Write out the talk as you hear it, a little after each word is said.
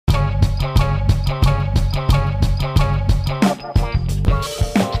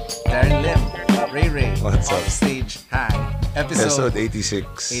What's up? Offstage Hang. Episode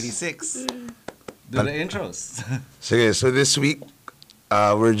 86. 86. Do the intros. Sige, so this week,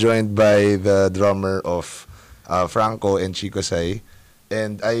 we're joined by the drummer of Franco and Chicosci.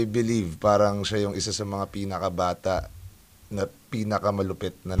 And I believe parang siya yung isa sa mga pinakabata na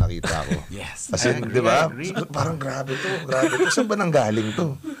pinakamalupit na nakita ko. Yes. As in, di ba? Parang grabe to. Saan ba nanggaling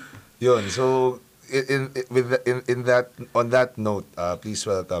to? Yun, so on that note, please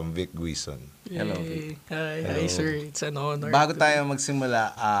welcome Vic Guison. Hello, Vic. Hi, sir. It's an honor. Bago tayo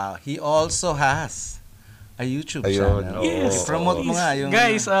magsimula, he also has a YouTube channel. Yes. Promote mo nga yung...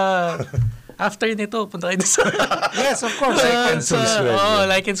 Guys, after nito, punta kayo sa... Yes, of course.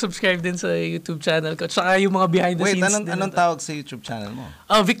 Like and subscribe din sa YouTube channel ko. Tsaka yung mga behind the scenes. Wait, anong tawag sa YouTube channel mo?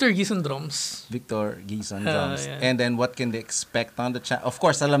 Victor Guison Drums. Victor Guison Drums. Yeah. And then what can they expect on the channel? Of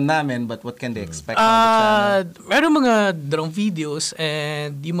course, alam namin, but what can they expect on the channel? Meron mga drum videos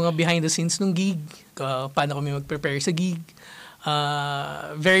and yung mga behind the scenes ng gig. Paano kami mag-prepare sa gig.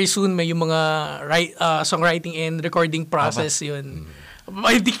 Very soon may yung mga songwriting and recording process yun.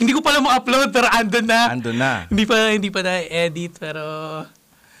 Hindi ko pala ma-upload pero andun na. Hindi pa na-edit pero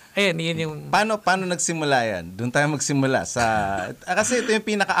ayun, yun yung... Paano nagsimula yan? Doon tayo magsimula sa... kasi ito yung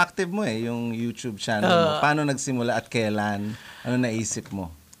pinaka-active mo yung YouTube channel mo. Paano nagsimula at kailan? Ano naisip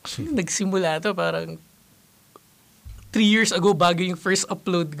mo? Nagsimula to parang 3 years ago bago yung first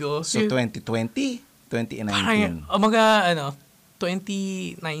upload ko. So 2020? 2019? Parang, mga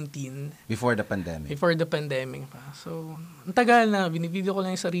 2019. Before the pandemic pa. So, ang tagal na, binibideo ko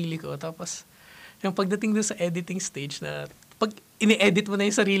lang yung sarili ko. Tapos, yung pagdating doon sa editing stage na, pag ini-edit mo na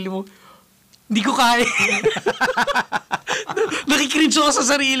yung sarili mo, hindi ko kaya. Nakikringe ako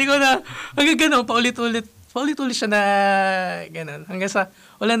sa sarili ko na, hanggang gano'n, paulit-ulit siya na, gano'n. Hanggang sa,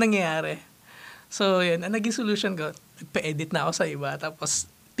 wala nangyayari. So, yun, ang naging solution ko, nagpa-edit na ako sa iba. Tapos,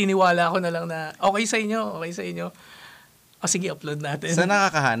 tiniwala ko na lang na, okay sa inyo. Sige, upload natin. Saan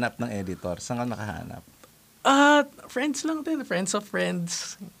nakakahanap ng editor? Saan ka nakahanap? Friends lang din. Friends of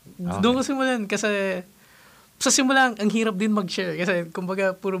friends. Okay. Doon ko simulan. Kasi sa simula, ang hirap din mag-share. Kasi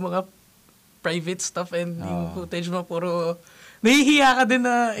kumbaga, puro mga private stuff and yung footage mo, puro nahihiya ka din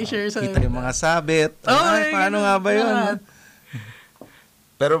na i-share sa... Kita yung mga sabit. Paano nga ba yun?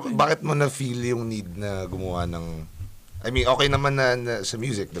 Pero bakit mo na-feel yung need na gumawa ng... I mean, okay naman na sa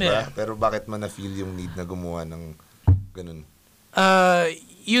music, diba? Yeah. Pero bakit mo na-feel yung need na gumawa ng ganun?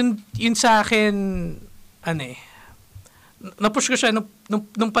 Yun sa akin, na-push ko siya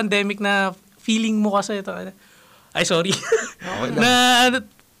nung pandemic na feeling mo kasi ito. Ay, sorry. Okay na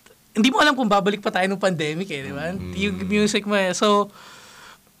hindi mo alam kung babalik pa tayo nung pandemic di ba? Yung music mo So,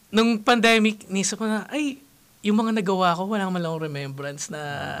 nung pandemic, nisip ko na, yung mga nagawa ko, wala man lang remembrance na,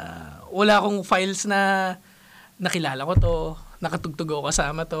 wala akong files na nakilala ko to, nakatugtog ako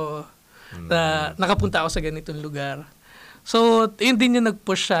kasama to, na nakapunta ako sa ganitong lugar. So, yun din yung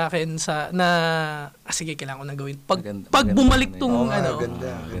nag-push sa akin na sige, kailangan ko na gawin. Pag bumalik tong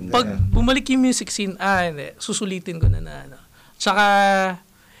pag bumalik yung music scene, hindi, susulitin ko na. Tsaka,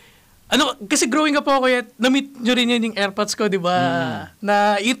 kasi growing up ako, na-meet nyo rin yun yung AirPods ko, di ba?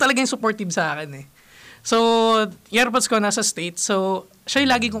 Na yun talaga yung supportive sa akin So, yung AirPods ko nasa States, so, siya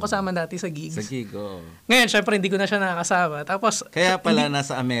yung lagi kong kasama dati sa gigs. Sa gig, Ngayon, syempre, hindi ko na siya nakakasama. Tapos, kaya pala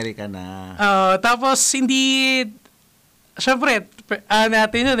nasa Amerika na. Tapos, hindi... Syempre,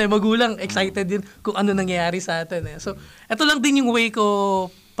 natin yun magulang, excited din kung ano nangyayari sa atin So, ito lang din yung way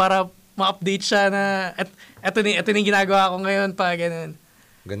ko para ma-update siya na ito na yung ginagawa ko ngayon pa, ganun.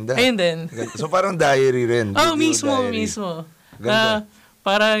 Ganda. Ayun din. So, parang diary rin. Mismo. Ganda.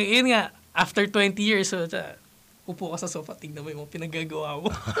 Parang, yun nga, after 20 years, upo ka sa sofa, tingnan mo yung pinagagawa mo.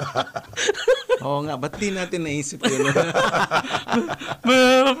 Oo nga, ba't di natin naisip yun?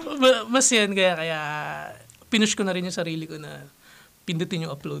 Mas yan, kaya pinush ko na rin yung sarili ko na pindutin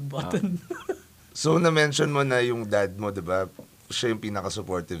yung upload button. So, na-mention mo na yung dad mo, diba? Siya yung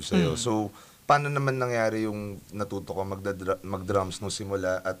pinaka-supportive sa'yo. So, paano naman nangyari yung natuto ko mag-drums nung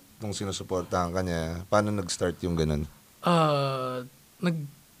simula at nung sinusuportahan ka niya? Paano nag-start yung ganun?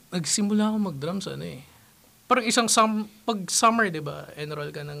 Nagsimula ako mag-drums, parang isang pag summer, diba?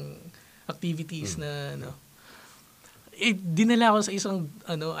 Enroll ka ng activities na, dinala ako sa isang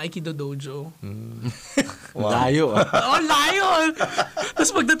Aikido dojo. Wow. Layo. Layo!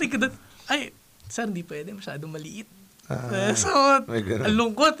 Tapos pagdating ko doon, sir, hindi pwede, masyadong maliit. So, ang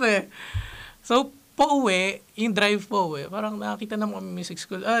lungkot So, pauwi, yung drive pauwi, parang nakakita naman kami music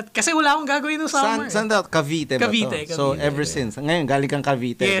school. Kasi wala akong gagawin no summer. Saan daw? Cavite ba Cavite. So, ever since. Ngayon, galing kang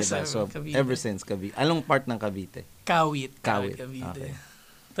Cavite, yes, diba? So, Cavite. Ever since Cavite. Anong part ng Cavite? Kawit. Cavite. Okay.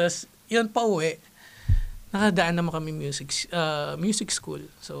 Tapos, yun pauwi. nakadaan naman kami music school.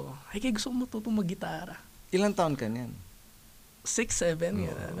 So, ay kaya gusto ko matutong mag-gitara. Ilang taon ka niyan? 6, 7,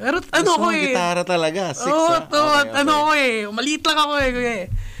 gano'n. Pero Gusto mo gitara talaga? 6, okay. Ako maliit lang ako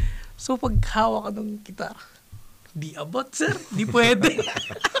kuya. So, pag hawak ka ng gitara, di abot, sir. Di pwede.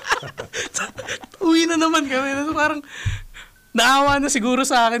 Uwi na naman kami. So, parang, naawa na siguro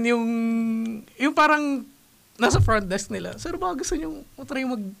sa akin yung parang, nasa front desk nila. Sir, baka gusto nyo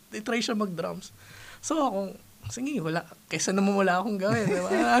try siya mag-drums. So, ako, sige, wala. Kaysa naman wala akong gawin.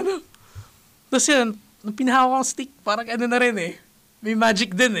 Diba? Tapos yan, nung pinahawak ang stick, parang ano na rin eh. May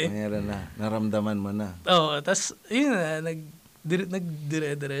magic din eh. Meron na. Naramdaman mo na. Oo, tapos, yun na,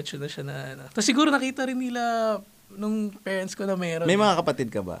 nagdire-diretso na siya na, ano. Tapos siguro nakita rin nila nung parents ko na meron. May mga kapatid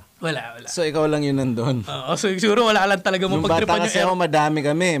ka ba? Wala. So, ikaw lang yun nandun? Oo, so siguro wala lang talaga Nung mapagtripan bata kasi ako, madami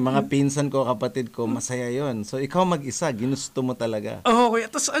kami. Mga pinsan ko, kapatid ko, masaya yon. So, ikaw mag-isa, ginusto mo talaga. Oo, kuya.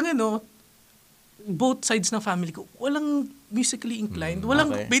 Tapos, both sides ng family ko, walang musically inclined.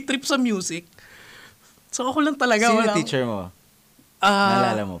 Walang may trip sa music. So, ako lang talaga. Sino teacher mo?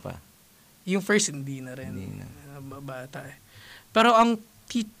 Naalala mo pa? Yung first, hindi na rin. Hindi na. Bata eh. Pero ang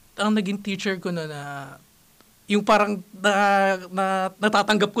naging teacher ko na yung parang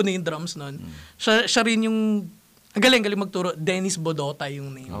natatanggap ko na yung drums nun. Siya rin yung ang galing magturo. Dennis Bodota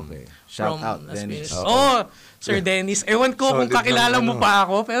yung name. Okay. Shout out, Dennis. Oh, Sir Dennis. Ewan ko kung kakilala mo pa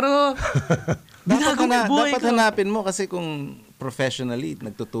ako, pero dapat hanapin mo kasi kung professionally,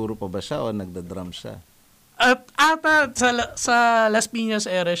 nagtuturo pa ba siya o nagda-drum siya? At ata sa Las Piñas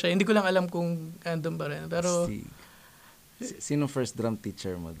era siya. Hindi ko lang alam kung andun ba rin. Pero sino first drum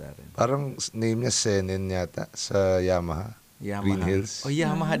teacher mo, Darren? Parang name niya Senen yata sa Yamaha. Green Hills.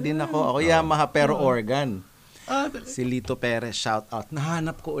 Yamaha din ako. Ako Yamaha pero organ. Si Lito Perez, shout out.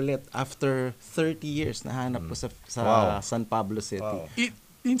 Nahanap ko ulit after 30 years. Nahanap ko sa San Pablo City. Wow.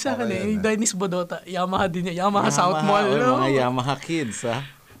 Yun sa akin yung Dennis Bodota. Yamaha din niya. Yamaha South Mall. Mga Yamaha kids, ha?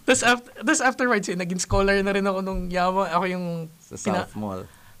 Tapos afterwards, naging scholar na rin ako nung Yamaha. Ako yung sa South Mall.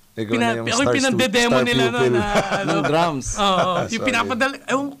 Ako yung pinadedemo nila ng drums. Oo. Yung pinapadala,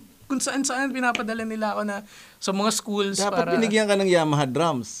 kung saan pinapadala nila ako na sa mga schools. Dapat binigyan ka ng Yamaha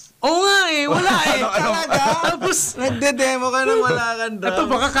drums. Oo nga eh, wala eh. Talaga? Tapos, nagde-demo ka na wala kang drums. Ito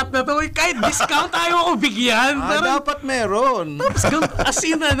baka cut na to. Kahit discount tayo ako bigyan. Dapat meron. Tapos, as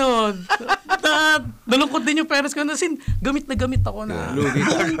in nalungkot din yung parents ko. As in, gamit na gamit ako na.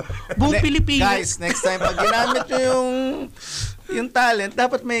 Buong Pilipinas. Guys, next time, pag ginamit nyo yung talent,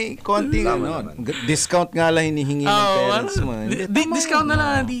 dapat may konting discount nga lang hinihingi ng parents mo. Discount na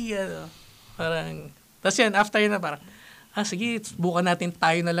lang, hindi parang, tapos yan, after yun na parang, sige, bukan natin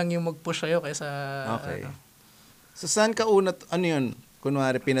tayo na lang yung mag-push sa'yo kaysa, okay. So, saan ka una, yun,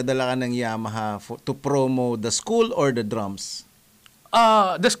 kunwari, pinadala ka ng Yamaha to promo the school or the drums?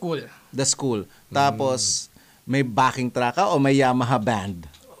 The school. The school. Tapos, may backing track ka o may Yamaha band?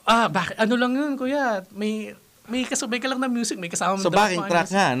 Ano lang yun, kuya, may kasabay ka lang na music, may kasama so, backing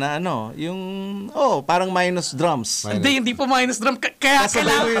track nga na yung, parang minus drums. Hindi pa minus drum. Kaya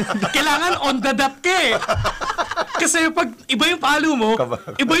kailangan on the dot ka eh. Kasi pag iba yung palo mo,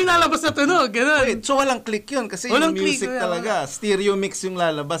 iba yung lalabas na tunog. Wait, so walang click yun kasi walang yung music talaga. Stereo mix yung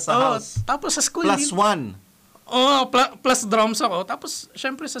lalabas sa house. Tapos sa school. +1. Plus drums ako. Tapos,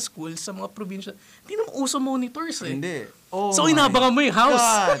 syempre sa school, sa mga probinsya, hindi naman uso monitors eh. Hindi. So, inabangan mo yung house.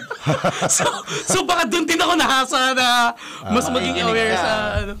 so baka doon din ako nahasa na mas maging aware sa...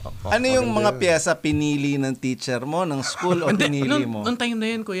 Ano yung mga pyesa pinili ng teacher mo, ng school, o pinili mo? Noong time na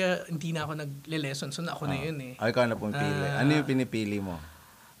yun, kuya, hindi na ako nagle-lesson. So, ako na yun eh. Ikaw na pumipili. Ano yung pinipili mo?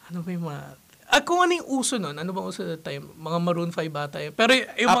 Ano ba yung mga... kung ano yung uso nun, ano bang uso that time? Mga Maroon 5 bata yun. Pero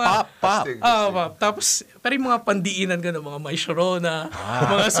yung mga... Pop. Pop. Tapos, pero yung mga pandiinan gano'n, mga May Sharona,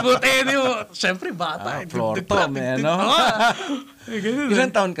 mga smooth syempre bata. Floor tom, no?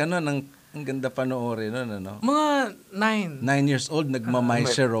 Ilan taon ka nun? Ang ganda panoorin nun, ano? Mga 9. 9 years old, nagmamay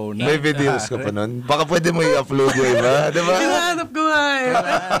Sharona. May videos ka pa nun? Baka pwede mo i-upload yung iba, di ba? Hinahanap ko nga eh.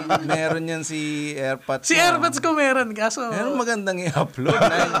 Meron yan si Airpods. Si Airpods ko meron, kaso... Meron magandang i-upload.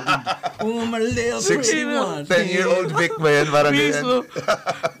 Umali. 10-year-old Vic ba yan? Parang ganyan.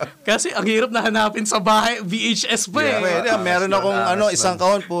 Kasi ang hirap na hanapin sa bahay, VHS pa eh. Pwede, meron akong isang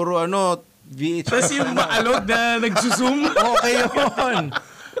kahon, puro VHS. Tapos yung maalog na nagsusum. Okay yun.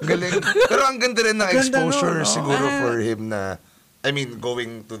 Galing. Pero ang ganda rin ng exposure siguro for him na, I mean,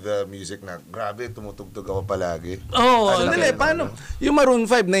 going to the music na, grabe, tumutugtog ako palagi. Paano? Yung Maroon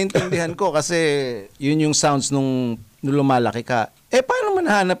 5, naintindihan ko kasi yun yung sounds nung lumalaki ka. Paano man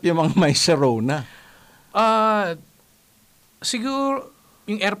nahanap yung mga May Sharona? Siguro,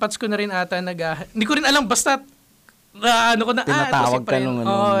 yung Airpods ko na rin ata hindi ko rin alam, basta na ano ko na, Tinatawag music pa ka rin. nung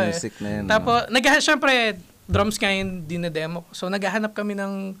music na yun. Tapos, syempre, drums nga yung dinedemo ko. So, naghahanap kami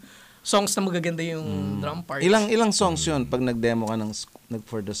ng songs na magaganda yung drum parts. Ilang songs yun pag nag-demo ka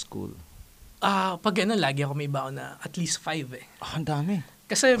for the school? Pag lagi ako may baon na at least 5 eh. Ang dami.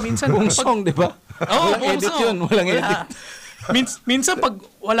 Kasi minsan... Buong song, di ba? Oo, walang edit yun. Walang edit. Minsan pag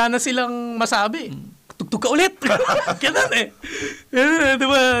wala na silang masabi, tugtog ka ulit. Ganun eh. Di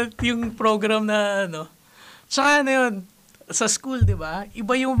ba? Yung program na Tsaka yun, sa school, di ba?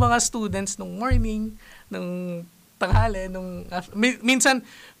 Iba yung mga students nung morning, nung tanghali, minsan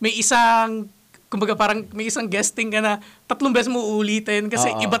may isang, kumbaga parang may isang guesting ka na 3 beses mo uulitin kasi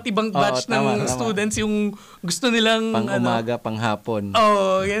iba't ibang batch ng students yung gusto nilang pang-umaga, pang-hapon.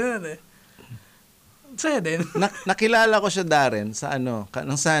 Ganun eh. Saya din. Nakilala ko siya, Darren, sa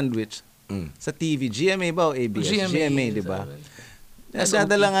ng sandwich. Sa TV. GMA ba o ABS? GMA, di ba?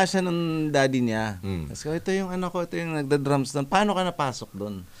 Dadala nga siya ng daddy niya. Tapos ito yung ito yung nagda-drums doon. Paano ka napasok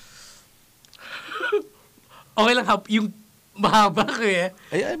doon? Okay lang, yung mahaba ko eh.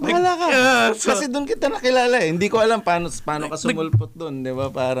 Ay, bahala ka. Kasi doon kita nakilala eh. Hindi ko alam paano ka sumulpot doon, di ba?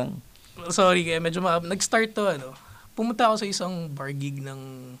 Parang... Sorry kaya, medyo mahaba. Nag-start to, pumunta ako sa isang bar gig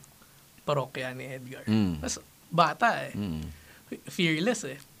ng parokya ni Edgar. Tapos, bata eh. Fearless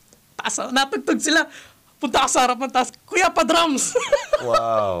eh. Taas, natugtog sila. Punta ako sa harapan, taas, Kuya, pa-drums!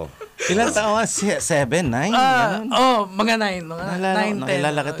 Wow. Ilan taon nga? 7, 9? Mga 9. Mga 9, 10.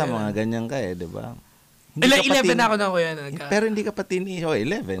 Nakilala kita, mga ganyan ka eh, di ba? 11 na ako na kuya. Pero hindi ka pa teenager.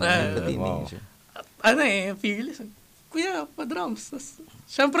 11. Hindi pa teenager. Fearless. Kuya, pa-drums.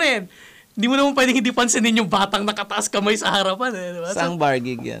 Siyempre, hindi mo naman pwedeng hindi pansinin yung batang nakataas kamay sa harapan. Diba? Saang bar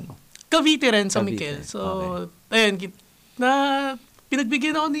gig yan? Cavite rin sa Miquel. So, ayun,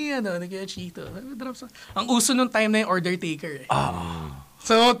 pinagbigyan ako ni Kuya Chito. Drums. Ang uso nung time na yung order taker.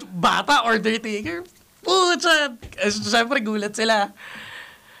 So, bata, order taker. Pucha! Siyempre, gulat sila.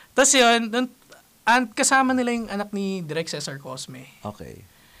 Tapos yun, kasama nila yung anak ni Direk Cesar Cosme. Okay.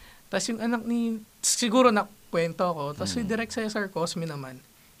 Tapos yung anak siguro nakwento ko, tapos si Direk Cesar Cosme naman,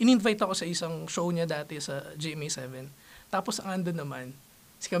 in-invite ako sa isang show niya dati sa GMA7. Tapos ang andun naman,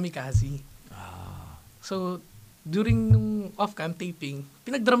 si Kamikaze. So, during nung off-cam taping,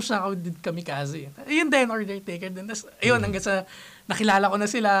 pinag-drums na ako with Kamikaze. Ayun din, order taker din. Tapos, ayun, hanggang sa nakilala ko na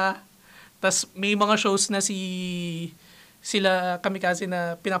sila. Tapos, may mga shows na sila Kamikaze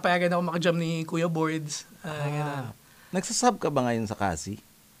na pinapayagan ako makajam ni Kuya Boards. Nagsasub ka ba ngayon sa Kasi?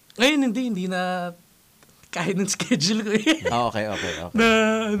 Ngayon, hindi na kahit ng schedule ko eh. Okay. Na,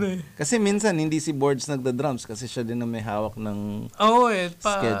 kasi minsan, hindi si Boards nagda-drums kasi siya din na may hawak ng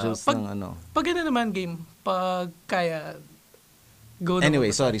schedules ng Pag naman game, pag kaya, go na.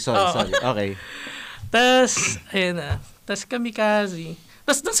 Anyway, sorry. Okay. Tas, ayun na. Tas Kamikaze.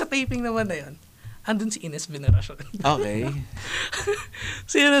 Tas dun sa taping naman na yun, andun si Ines Veneracion. Okay.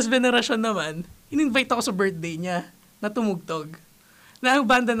 Si Ines Veneracion naman, in-invite ako sa birthday niya na tumugtog. Na ang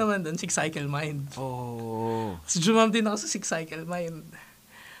banda naman doon, Six Cycle Mind. So, jumam din ako sa Six Cycle Mind.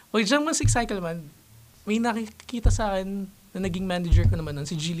 Pag jumam ng Six Cycle Mind, may nakikita sa akin na naging manager ko naman doon,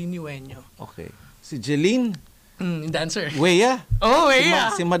 si Jeline Nueño. Okay. Si Jeline? Yung dancer. Weya?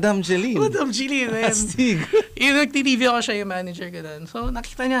 Weya. Si Madam Jeline. Madam Jeline. Astig. Yung nag-TV ako siya, yung manager ko doon. So,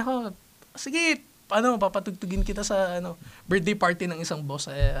 nakita niya ako, sige, papatugtugin kita sa birthday party ng isang boss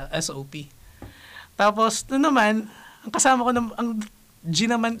sa SOP. Tapos, doon naman, ang kasama ko ang G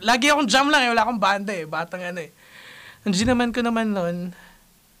naman, lagi akong jam lang wala akong banda batang Ang G naman ko naman noon,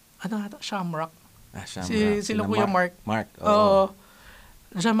 Shamrock. Shamrock. Sila Kuya Mark. Oo.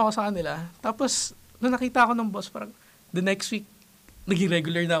 Jam ako sa kanila. Tapos, nung nakita ako ng boss, parang the next week, naging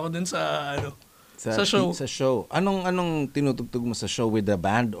regular na ako dun sa show. Sa show. Anong tinutugtog mo sa show, with the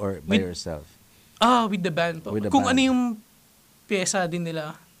band or by yourself? With the band po. With the Kung band. ano yung pyesa din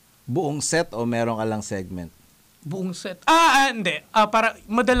nila. Buong set o meron ka lang segment? Buong set. Hindi. Para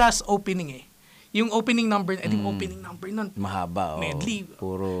madalas opening Yung opening number, opening number nun. Mahaba. Medley.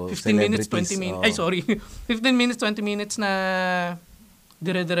 Puro 15 minutes, 20 minutes. Ay, sorry. 15 minutes, 20 minutes na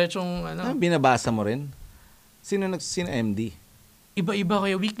dire-diretsong binabasa mo rin? Sino MD? Iba-iba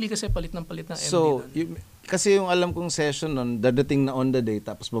kaya weekly kasi palit ng MD. So, kasi yung alam kong session nun, dadating na on the day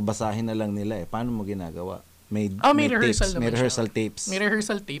tapos babasahin na lang nila Paano mo ginagawa? May rehearsal tapes. May rehearsal tapes. May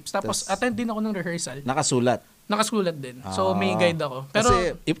rehearsal tapes. Tapos attend din ako ng rehearsal. Nakasulat din. So may guide ako. Pero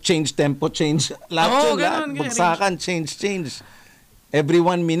kasi if change tempo, change lahat bagsakan, change. Every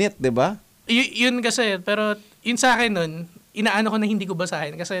 1 minute, 'di ba? Yun kasi, pero yun sa akin nun, inaano ko na hindi ko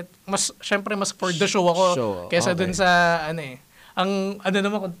basahin kasi syempre mas for the show ako kaysa dun sa ang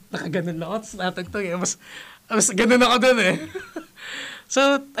naman ko nakaganon lang ako, tapos natagtog mas ganun ako dun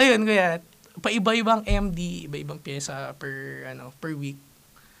So ayun kuya, paiba-ibang MD, iba-ibang pyesa per week.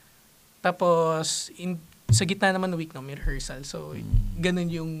 Tapos sa gitna naman ng week may rehearsal. So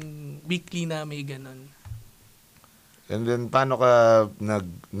ganun yung weekly na may ganun. And then paano ka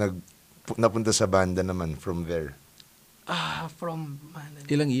napunta sa banda naman from there?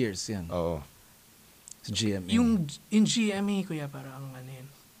 Ilang years yan? Oo. Sa GMA. Yung GMA, kuya, parang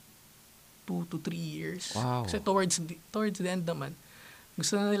 2 to 3 years. Wow. Kasi towards the end naman,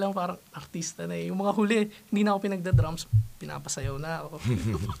 gusto na nilang parang artista na Yung mga huli, hindi na ako pinagda-drums, pinapasayaw na ako.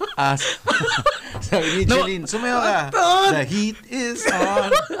 Sabi ni Jeline, sumayaw ka. The heat is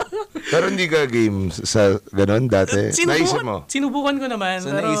on. Pero hindi ka game sa ganun dati? Naisip mo? Sinubukan ko naman.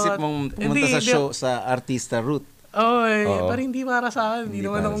 So pero, naisip mong pumunta sa show sa artista route? Oo. Parang hindi para sa akin. Hindi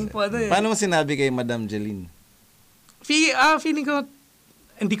naman akong Paano mo sinabi kay Madam Jeline? Feeling ko,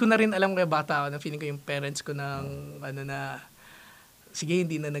 hindi ko na rin alam kaya bata ako na feeling ko yung parents ko ng sige,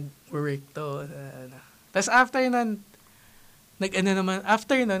 hindi na nag-work to. Tapos after nun,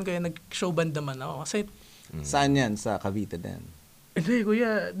 kaya nag-show band naman ako. Kasi, saan yan? Sa Cavite din? hindi,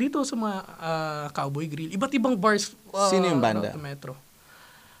 kuya, dito sa mga Cowboy Grill, iba't ibang bars. Sino yung banda? Metro.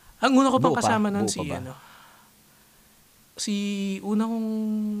 Ang una ko pang Buo kasama pa? nun Buo pa ba?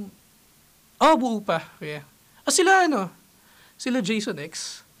 Buo pa, kuya. Sila Jason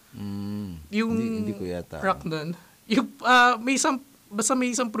X. Yung hindi ko yata. rock nun. Yung, basta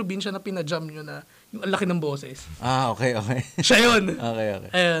may isang probinsya na pinajam nyo na yung ang laki ng boses. Okay. Siya yun.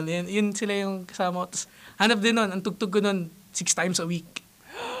 Okay. Ayun, yun sila yung kasama ko. Tapos, hanap din nun, ang tugtog ko nun, 6 times a week.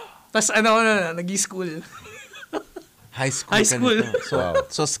 Tapos, nag-i-school. High school.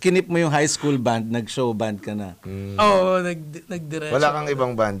 So skinip mo yung high school band, nag-show band ka na. Oo, nagdiretso. Wala kang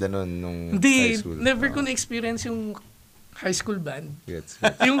ibang banda nun nung high school? Hindi, never ko na-experience yung high school band. Gets.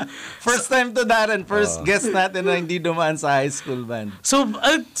 Yung First time to Darren, first guest natin na hindi dumaan sa high school band. So,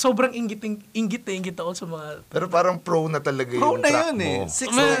 sobrang ingit ako sa mga... Pero parang pro na talaga Pro yung na track yun mo.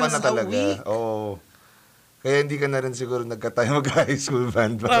 6 Pro ka times na a talaga. week. Oo. Kaya hindi ka na rin siguro nagka-time mag-high school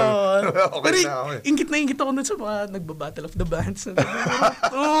band. Pero Okay na ako eh. ingit ako dun sa mga nagba-battle of the bands.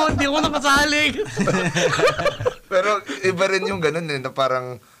 Hindi ako nakasalig. Pero iba rin yung ganun na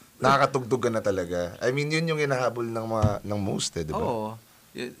parang nakakatugtog ka na talaga. I mean, yun yung inahabol ng most di ba? Oo.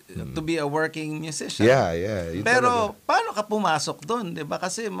 To be a working musician. Yeah. Yun Pero talaga. paano ka pumasok doon, 'di ba?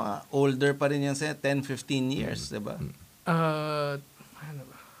 Kasi mga older pa rin yan sa 10, 15 years, 'di ba? Ano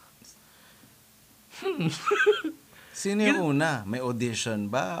ba? Sino yung una? May audition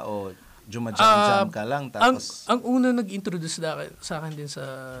ba o jumajam ka lang tapos Ang una nag-introduce sa akin din sa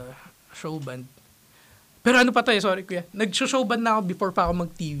show band. Pero ano pa tayo, sorry kuya. Nag-show band na ako before pa ako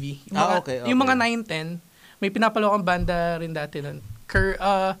mag-TV. Okay. Yung mga 9-10, may pinapalawakang banda rin dati nun.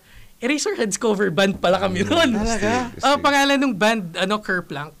 Eraserheads cover band pala kami nun. Talaga? Pangalan ng band,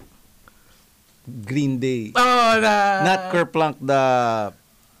 Kerplunk. Green Day. Na... Not Kerplunk,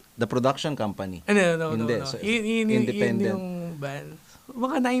 the production company. No. Hindi. So, Yun independent. yung band.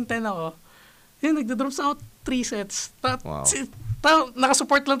 Mga 9-10 ako. Yun, nagda-drop sa ako 3 sets. Wow.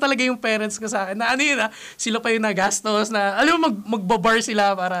 Nakasupport lang talaga yung parents ko sa akin. Na sila pa yung nagastos na, alam mo, magbabar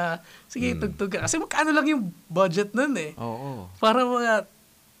sila para, sige, tugtog ka. Kasi magkano lang yung budget nun eh. Oo. Para mga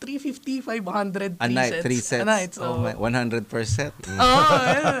 350, 500, 3 A night, sets. 3 sets. A night, so. 100 per set. Oo,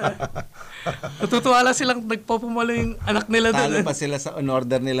 yeah. Natutuwa lang silang nagpapumalo yung anak nila doon. Talo pa sila sa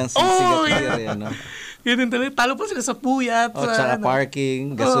on-order nilang sisigat yeah. Yun talaga. Talo pa sila sa puyat. Tsaka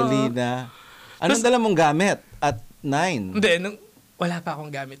parking, gasolina. Anong dala mong gamit at 9? Hindi, wala pa akong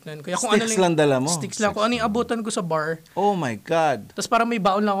gamit nun. Kaya Sticks lang dala mo? Sticks lang. Kung ano yung abutan ko sa bar. Oh my God. Tapos parang may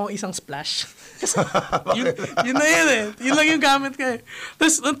baon lang ako isang splash. yun na yun eh. Yun lang yung gamit ko eh.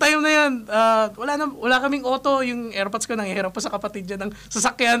 Tapos noong time na yun, wala kaming auto. Yung AirPods ko nangihiram pa sa kapatid dyan ng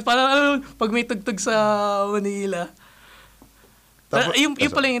sasakyan. Parang pag may tugtog sa Manila. Yung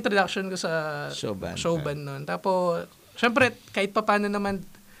pala yung introduction ko sa show band nun. Tapos, syempre, kahit pa paano naman,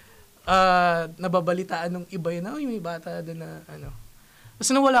 nababalitaan ng iba yun. May bata doon na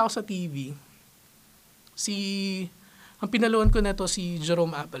Tapos nawala ako sa TV. Ang pinaluan ko na to si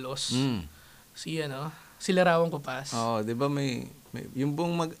Jerome Apalos. Si Larawang Kupas. Oo, di ba may yung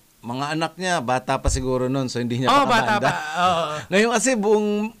buong mga anak niya, bata pa siguro nun, so hindi niya bata pa. Ngayon kasi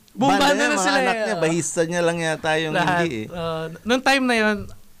buong banda na mga sila. Anak niya, bahista niya lang yata yung lahat. hindi eh. Noong time na yun,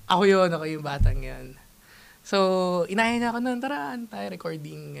 ako yung batang yun. So, inahin ako nun, tara, tayo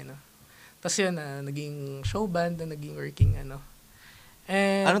recording, Tapos yun, naging show band, naging working,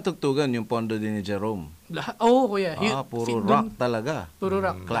 And, Anong tugtugan? Yung Pondo din ni Jerome? Kuya. Puro rock talaga. Puro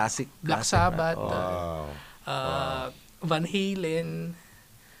rock. Classic. Black Sabbath. Wow. Van Halen.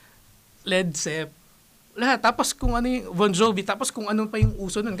 Led Zepp. lahat. Tapos kung ano yung Bon Jovi, tapos kung ano pa yung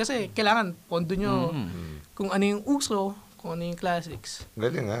uso nun. Kasi kailangan pondo nyo kung ano yung uso, kung ano yung classics.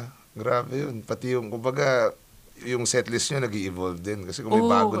 Galing grabe yun. Pati yung, kumbaga, yung setlist nyo nag-i-evolve din. Kasi kung may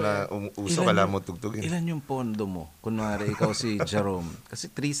bago na uso, kailangan mo tugtugin. Ilan yung pondo mo? Kunwari, ikaw si Jerome. Kasi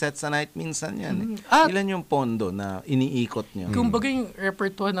 3 sets a night minsan yan. Ilan yung pondo na iniikot nyo? Kumbaga yung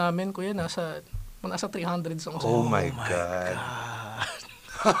repertoire namin, kuya, nasa 300 songs. Oh my God.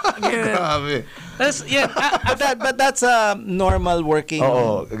 Again. Grabe. Tapos, yeah, But that's a normal working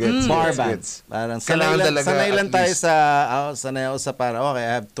bar band. Gets. Parang Kailangan talaga sanay lang at tayo least. sanay ako sa para, okay,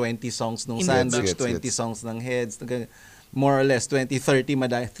 I have 20 songs nung Gets, Sandwich, gets. 20 songs ng Heads, more or less, 20, 30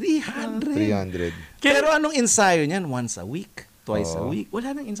 madaya. 300. 300. Pero anong ensayo niyan? Once a week? Twice a week?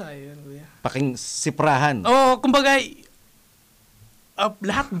 wala nang ensayo yan, kuya. Paking siprahan. Kumbaga,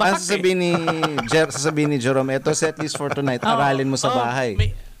 lahat batak Sasabihin ni Jerome, ito setlist for tonight, aralin mo sa bahay.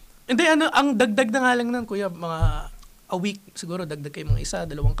 Hindi, ang dagdag na nga lang nun, kuya, mga a week, siguro dagdag kayo mga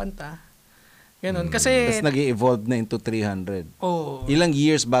 1, 2 kanta. Ganon. Kasi, Tapos nag-evolve na into 300. Ilang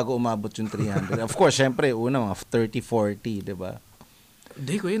years bago umabot yung 300? Of course, syempre, una, mga 30, 40, di ba?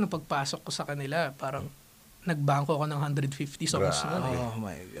 hindi, kuya, nung pagpasok ko sa kanila, parang nagbangko ako ng 150 songs nun eh. Oh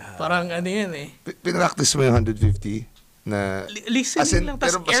my God. Parang ano yan eh. Pinractice mo yung 150? Na, Listening lang.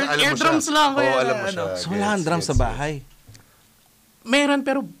 Tapos pero basta alam air mo siya. drums lang. Oo, alam mo siya. So wala kang drum sa bahay? Meron,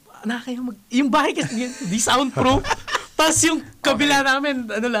 pero nakakaya yung bahay kasi di soundproof. Tapos yung kabila namin,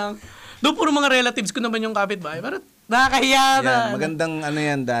 ano lang. Doon puro mga relatives ko naman yung kapitbahay. Pero nakakahiya na. Yan, magandang ano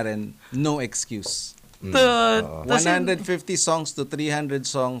yan, Darren. No excuse. 150 songs to 300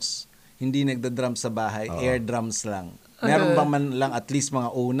 songs, hindi nagda-drum sa bahay, air drums lang. Meron bang man lang at least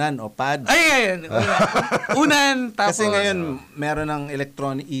mga unan o pads? Ay. Unan, tapos. Kasi ngayon, meron ng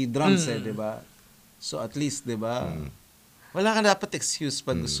electronic e-drums di ba? So at least, di ba? Wala ka dapat excuse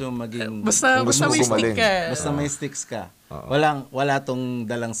pag gusto maging... Basta may stick ka. Basta may sticks ka. Wala tong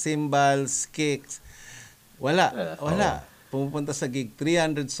dalang cymbals, kicks. Wala. Pumupunta sa gig,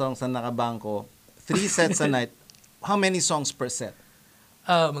 300 songs na nakabangko, 3 sets a night. How many songs per set?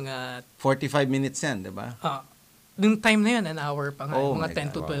 Mga... 45 minutes yan, di ba? Nung time na yun, an hour pa nga. Oh mga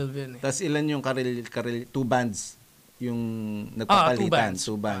my 10 to 12 yun eh. Tapos ilan yung two bands yung nagpapalitan?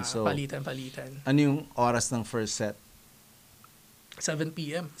 2 bands. So, palitan. ano yung oras ng first set? 7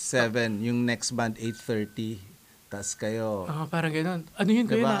 p.m. 7. Yung next band, 8:30. Tapos kayo. Parang ganun. Ano yun,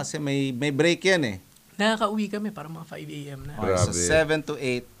 Diba? kuya? Kasi may break yan eh. Nakaka-uwi kami para mga 5 a.m. na. Okay, so Grabe. 7 to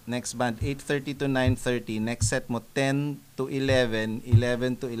 8. Next band, 8:30 to 9:30. Next set mo, 10 to 11.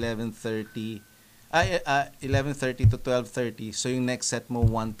 11 to 11:30. 11:30 to 12:30. So yung next set mo,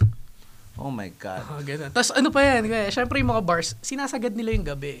 1 to... Oh my God. Ganun. Tapos ano pa yan, kaya, syempre yung mga bars, sinasagad nila yung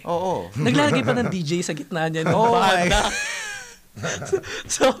gabi. Oo. Naglalagay pa ng DJ sa gitna niya. Oh my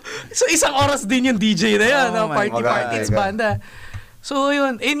so isang oras din yung DJ na yan. Oh my Party, God. it's banda. So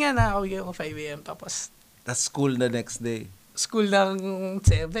yun, ayun nga, nakakawig ako 5 a.m. Tapos That's school the next day. school ng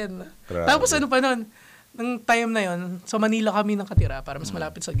 7. Tapos ano pa nun, nung time na yun, sa Manila kami nakatira para mas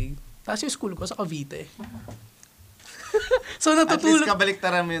malapit sa gig. Tapos yung school ko sa Cavite. So At least natutulog.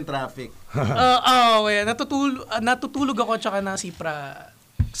 kabaliktaran mo yung traffic. Natutulog ako tsaka nasipra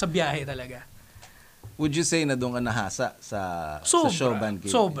sa biyahe talaga. Would you say na doon ka nahasa sa show band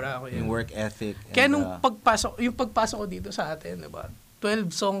gig? Sobra ako yan. Yung work ethic. Kaya nung pagpasok ko dito sa atin, diba? 12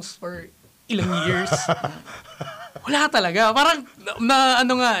 songs for ilang years. Wala talaga. Parang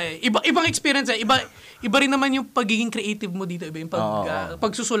ibang experience eh. Iba rin naman yung pagiging creative mo dito, iba yung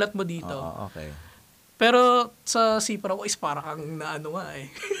pagsusulat mo dito. Okay. Pero sa Sipra is parang kang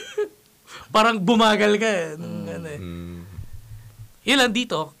parang bumagal ka eh. Yun lang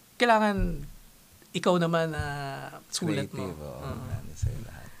dito, kailangan ikaw naman na sulat mo.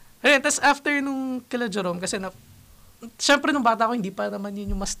 Tapos after nung kila Jerome, kasi syempre nung bata ko, hindi pa naman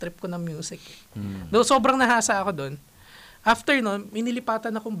yun yung mas trip ko ng music. Though sobrang nahasa ako doon. After nun, minilipatan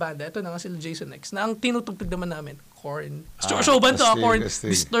akong banda. Ito na nga sila Jason X. Na ang tinutugtog naman namin, Korn. Show band to, Korn.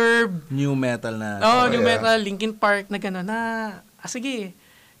 Disturbed. New metal na. New metal, Linkin Park, na gano'n na, sige.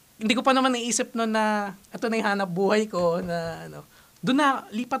 Hindi ko pa naman naisip nun na ito na yung hanap buhay ko na doon na,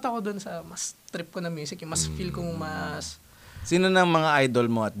 lipat ako doon sa mas trip ko na music. Yung mas feel kong mas... Sino ng mga idol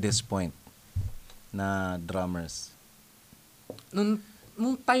mo at this point na drummers?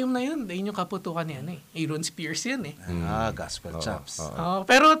 Nung time na yun, yun yung kaputukan yan eh. Aaron Spears yan eh. Gospel chops.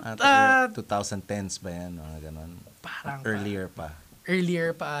 Pero... 2010s ba yan? Ganon. Parang Earlier pa.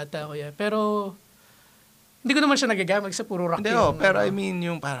 Earlier pa ata ko yan. Pero... Hindi ko naman siya nagagamag sa puro rock. Hindi, pero I mean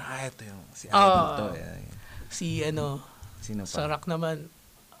yung parang, ito yung si idol to. Sino pa? Sa rock naman,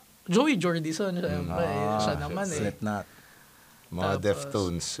 Joey Jordison, siya naman eh. Slipknot. Mga Tapos,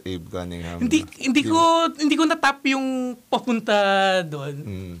 Deftones, Abe Cunningham. Hindi ko na-tap yung papunta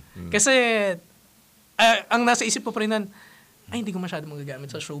doon. Kasi ang nasa isip ko pa rin nun, ay hindi ko masyado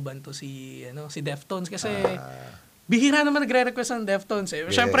magagamit sa show band to si Deftones kasi bihira naman nagre-request ng Deftones eh.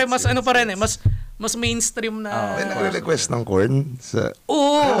 Siyempre mas mas mainstream na. May nagre-request ng Korn sa...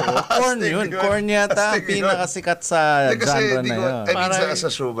 Oo, Korn yun. Korn yata ang pinakasikat sa genre na yun. I mean,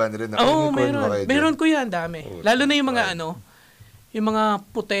 sa show band rin. Oo, meron ko yan, dami. Lalo na yung mga yung mga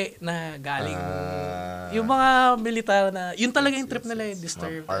puti na galing. Yung mga militar na, yun talaga yung trip nila,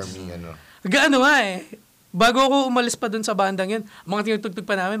 Disturbed. Army, Gaano nga eh. Bago ako umalis pa dun sa bandang yun, mga tinutugtog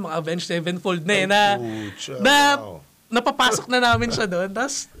pa namin, mga Avenged Sevenfold na eh, napapasok na namin siya doon.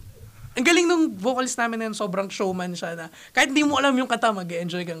 Tapos, ang galing nung vocalist namin na yun, sobrang showman siya na kahit hindi mo alam yung kanta,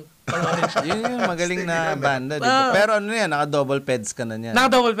 mag-enjoy kang panoorin siya. Yun yung magaling na banda, di ba? Pero ano yan, naka-double peds ka na niyan.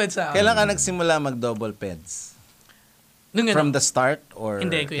 Naka-double peds ako. Kailan ka nagsimula mag-double peds? From the start or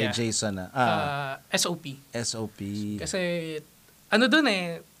hindi, kay Jason na? SOP. SOP. Kasi, dun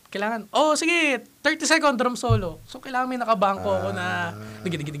eh, kailangan, sige, 30-second drum solo. So, kailangan may nakabangko ako na,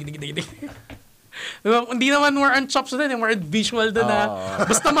 dig. Hindi naman more on chops doon, more on visual doon na,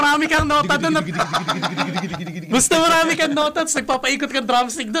 basta marami kang nota doon, basta marami kang nota, tapos nagpapaikot kang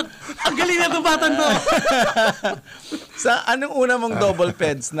drumstick doon. Ang galing na tupatan mo. Sa anong una mong double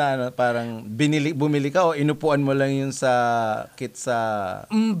peds na parang bumili ka o inupuan mo lang yun sa kit sa...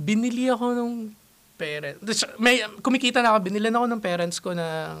 Binili ako nung parents. Kumikita na ako, binilan ako ng parents ko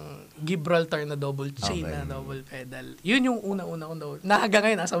ng Gibraltar na double chain na double pedal. Yun yung una-una kong double. Na hanggang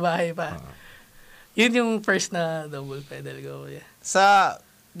ngayon, nasa bahay pa. Yun yung first na double pedal ko. Yeah.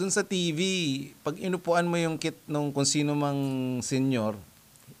 Dun sa TV, pag inupuan mo yung kit nung kung sino mang senior,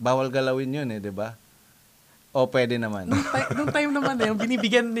 bawal galawin yun di ba? O pwede naman? Nung time naman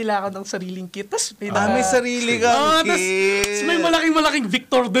binibigyan nila ako ng sariling kit. Tapos may sarili kang kit. Tapos may malaking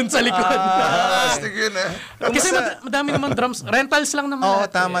Victor dun sa likod. Stick yun Kasi madami naman drums. Rentals lang naman. Oo,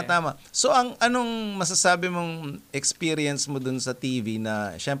 tama. So, anong masasabi mong experience mo dun sa TV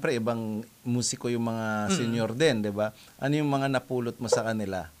na, syempre, ibang musiko yung mga senior din, di ba? Ano yung mga napulot mo sa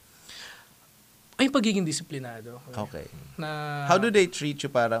kanila? Ay, pagiging disiplinado. Okay. Na, how do they treat you?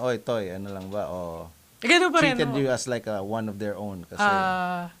 Parang, toy, ano lang ba? Ganun pa rin. Treated you as like one of their own kasi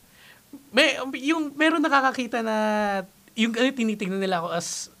meron nakakakita na yung tinitingnan nila ako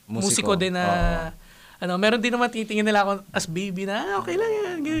as musiko din na meron din naman tinitingnan nila ako as baby na okay lang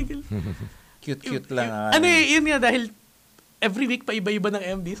yan. Cute lang. Yun nga dahil every week pa iba-iba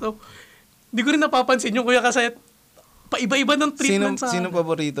ng MD. So hindi ko rin napapansin yung kuya kasi pa-iba-iba ng treatment sa Sino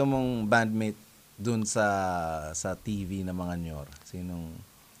paborito mong bandmate dun sa TV na mga nyor? Sino yung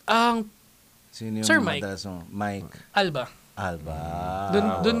Sir Mike. Mike. Alba.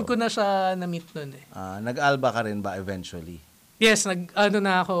 Doon ko na siya na-meet nun eh. Nag-Alba ka rin ba eventually? Yes, na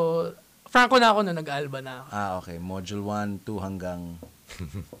ako. Franco na ako nag-Alba na ako. Okay. Module 1, 2 hanggang...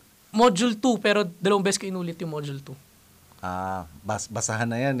 Module 2, pero dalawang beses ko inulit yung Module 2. Basahan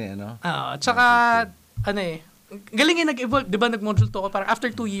na yan no? Tsaka, galing nag-evolve. Di ba nag-Module 2 ako? Parang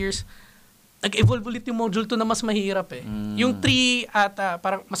after 2 years, nag-evolve ulit yung Module 2 na mas mahirap eh. Yung 3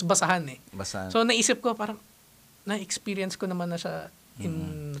 parang mas basahan eh. Basahan. So naisip ko parang na-experience ko naman na siya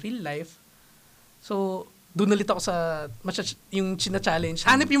in real life. So doon ulit ako sa yung china-challenge.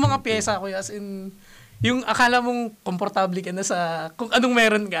 Hanap yung mga pyesa ko as in yung akala mong komportable ka na sa kung anong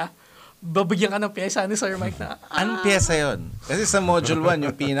meron ka. Babagyan ka ng pyesa ni Sir Mike na. Anong pyesa yun? Kasi sa Module 1,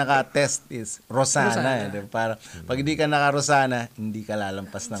 yung pinaka-test is Rosana. Para, pag hindi ka naka-Rosana, hindi ka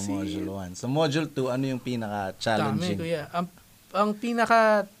lalampas ng Module 1. So Module 2, ano yung pinaka-challenging? Dami, kuya. Ang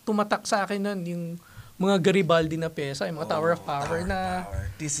pinaka-tumatak sa akin nun, yung mga Garibaldi na pyesa, yung mga Tower of Power na...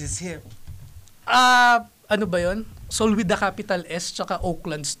 This is here. Ano ba yun? Soul with the capital S, tsaka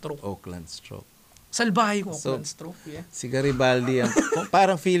Oakland Stroke. Salbahe yung Oakland Stroke, yeah. Si Garibaldi,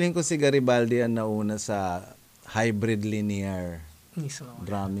 parang feeling ko si Garibaldi ang nauna sa hybrid linear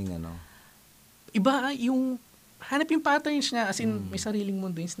drumming, Iba yung, hanap yung patterns niya, as in, may sariling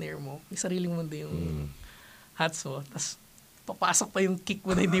mundo yung snare mo, may sariling mundo yung hats mo, tas papasok pa yung kick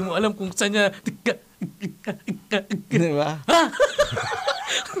mo na hindi mo alam kung saan niya, diba?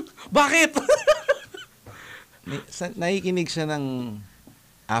 Bakit? Nakikinig siya ng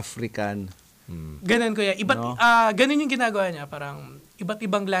African. Ganun kuya. Ganun yung ginagawa niya. Parang iba't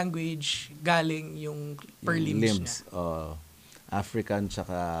ibang language galing yung per limbs niya. African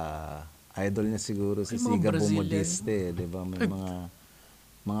tsaka idol niya siguro si Siga Bumodiste. Diba? May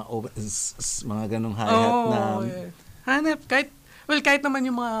mga ganong hi-hat na... Hanap. Kahit naman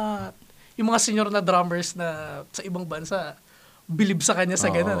yung mga senior na drummers na sa ibang bansa, bilib sa kanya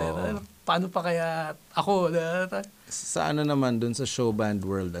sa ganun. paano pa kaya ako? Sa ano naman, dun sa show band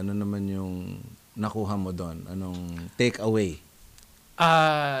world, ano naman yung nakuha mo doon? Anong take away?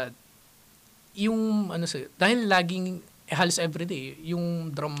 Yung, dahil laging, halos everyday,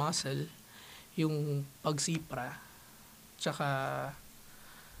 yung drum muscle, yung pagsipra, tsaka,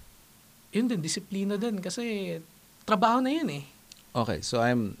 yun din, disiplina din. Kasi, trabaho na yun eh. Okay, so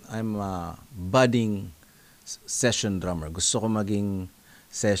I'm a budding session drummer. Gusto ko maging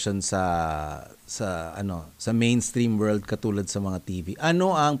session sa mainstream world katulad sa mga TV.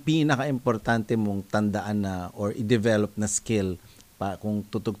 Ano ang pinaka-importante mong tandaan na or i-develop na skill pa kung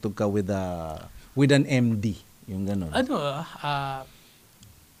tutugtog ka with an MD, yung ganun?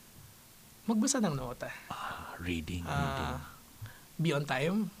 Magbasa ng nota. Reading. Be on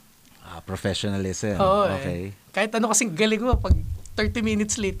time. Professionalism. Oo, okay. Kahit ano kasing galing mo, pag 30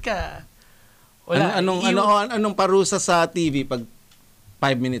 minutes late ka, wala. Anong parusa sa TV pag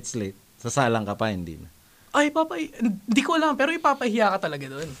 5 minutes late? Sasalang ka pa, hindi na? Ay, hindi ko alam, pero ipapahiya ka talaga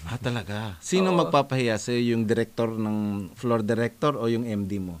doon. Talaga? Sino magpapahiya? Sa'yo yung director floor director o yung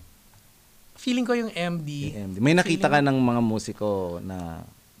MD mo? Feeling ko yung MD. May nakita ka ng mga musiko na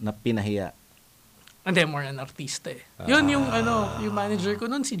pinahiya? Hindi, more an artista eh. Yun yung manager ko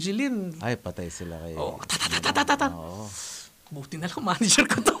noon, si Jeline. Ay, patay sila kayo. Buti na lang, manager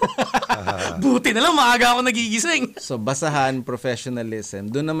ko to. Buti na lang, maaga ako nagigising. So, basahan,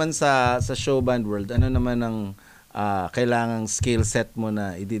 professionalism. Doon naman sa show band world, ano naman ang kailangang skill set mo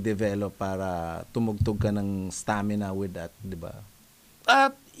na i-develop para tumugtog ka ng stamina with that, di ba?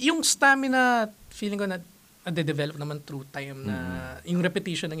 Yung stamina, feeling ko na de-develop naman through time na yung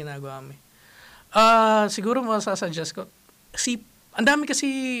repetition na ginagawa mo. Siguro masasuggest ko, ang dami kasi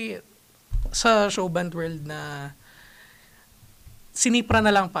sa show band world na sinipra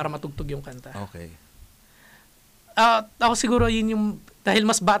na lang para matugtog yung kanta. Okay. Ako siguro yun yung, dahil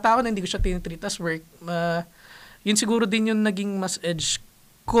mas bata ako na hindi ko siya tinitreat as work, yun siguro din yung naging mas edge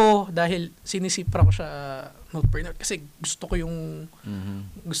ko dahil sinisipra ko siya note per note kasi gusto ko yung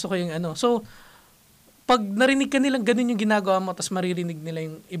So, pag narinig ka nilang ganun yung ginagawa mo tapos maririnig nila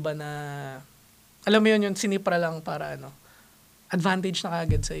yung iba na alam mo yun, yung sinipra lang para advantage na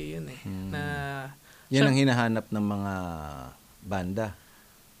kagad sa yun eh. Yan ang hinahanap ng mga banda.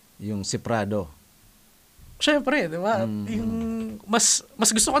 Yung siprado. Siyempre, di ba? Yung mas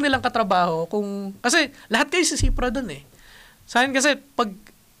gusto ko nilang katrabaho kasi lahat kayo sisipra dun eh. Sa akin kasi pag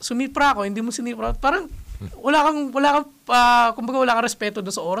sumipra ako, hindi mo sinipra, parang kumbaga wala kang respeto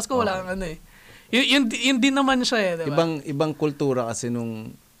doon sa oras ko, wala kang Yun din naman siya eh, di ba? Ibang kultura kasi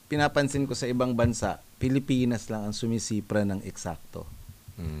nung pinapansin ko sa ibang bansa, Pilipinas lang ang sumisipra ng eksakto.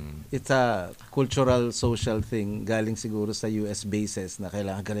 It's a cultural, social thing. Galing siguro sa US bases na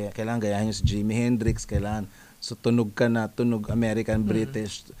kailangan gayahin si Jimi Hendrix, so tunog ka na, tunog American,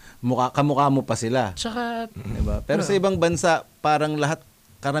 British, kamukha mo pa sila. Tsaka, diba? Pero sa ibang bansa, parang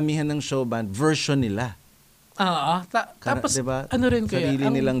karamihan ng show band, version nila. Tapos, diba? Rin kaya? Sarili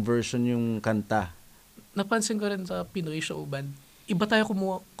nilang version yung kanta. Napansin ko rin sa Pinoy show band, iba tayo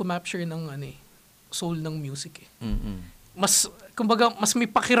kumapture ng soul ng music eh. Mas may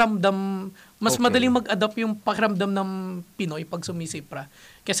pakiramdam, mas madaling mag-adapt yung pakiramdam ng Pinoy pag sumisipra.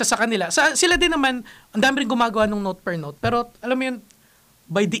 Kesa sa kanila. Sila din naman, ang dami rin gumagawa ng note per note. Pero alam mo yun,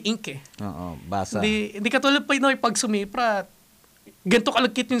 by the ink eh. Basa. Hindi katulad Pinoy pag sumipra, ganito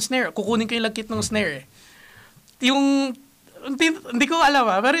kalagkit yung snare. Kukunin ko yung lagkit ng snare eh. Hindi ko alam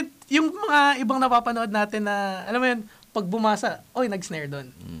pero yung mga ibang napapanood natin na, alam mo yun, pag bumasa, nag-snare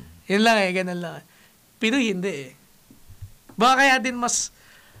doon. Yun lang ganun lang. Pinoy hindi eh. Baka kaya din mas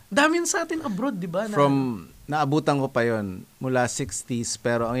dami sa atin abroad, di ba? Naabutan ko pa yon mula 60s,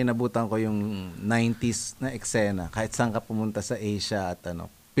 pero ang inabutan ko yung 90s na eksena. Kahit saan ka pumunta sa Asia at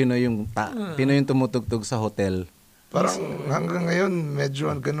Pinoy yung tumutugtog sa hotel. Parang hanggang ngayon, medyo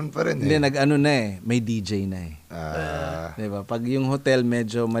ganun pa rin eh. Hindi, may DJ na eh. Diba? Pag yung hotel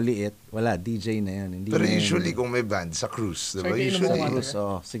medyo maliit, wala, DJ na yun. Hindi pero na usually kung may band, sa cruise, diba? Sa cruise,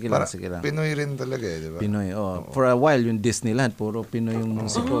 sige lang. Pinoy rin talaga eh, diba? Pinoy, For a while, yung Disneyland, puro Pinoy yung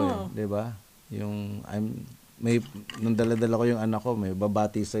musiko eh. Diba? Nung dala-dala ko yung anak ko, may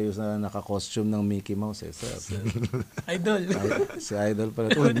babati sa'yo sa naka-costume ng Mickey Mouse eh. Idol. Si Idol pala.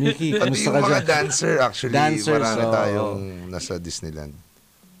 Mickey, pati kamusta yung ka mga dyan? dancer, marami tayong nasa Disneyland.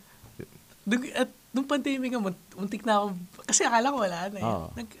 At nung pandemic nga, muntik na ako, kasi akala ko wala na eh.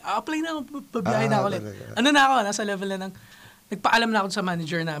 Nag-apply na ako, babiyahe na ako ulit. Na ako, nasa level na nagpaalam na ako sa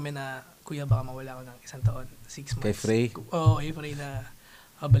manager namin na, kuya, baka mawala ako ng 1 taon, 6 months. Kay Frey? Kay Frey na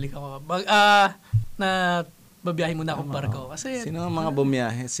balik ako. babiyahe muna akong barko. Kasi, Sino ang mga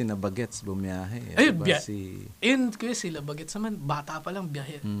bumiyahe? Sina Bagets bumiyahe. Ayun, Diba? ayun, kuya, sila Bagets naman, bata pa lang,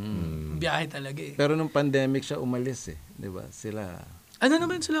 biyahe. Biyahe talaga eh. Pero nung pandemic siya umalis eh. Di ba? Sila... Ano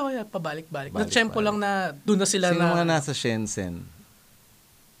naman sila kaya, pabalik-balik. Na-tsempo lang na doon na sila Sino na... mga nasa Shenzhen?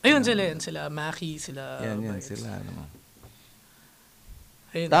 Ayun sila yan, sila Maki, sila... Yan Bagets. sila. Ano.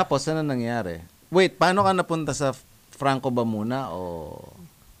 Ayun. Tapos, ano nangyari? Wait, paano ka napunta sa Franco ba muna o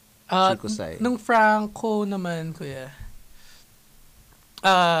Chicosci? Nung Franco naman, kuya,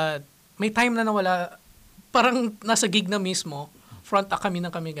 may time na nawala, parang nasa gig na mismo, front act kami ng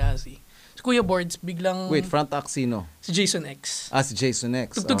Kamigazi. Si Kuya Boards, biglang... Wait, front act sino? Si Jason X. Si Jason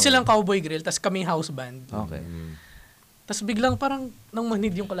X. Tugtog silang Cowboy Grill, tas kami house band. Okay. Tas biglang parang nang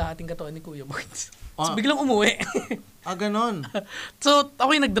manid yung kalahating katawan ni Kuya Boards. So biglang umuwi. Ganon. So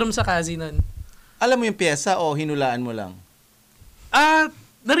ako yung nag-drum sa Kazi nun. Alam mo yung pyesa o hinulaan mo lang?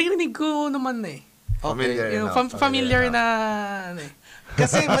 Naririnig ko naman eh. Familiar Yung enough. familiar na ano eh.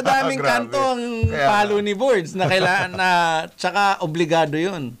 Kasi madaming Grabe. kanto ang palo ni Boards na kailangan na tsaka obligado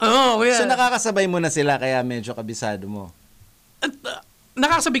yun. Oo, kuya. So nakakasabay mo na sila kaya medyo kabisado mo.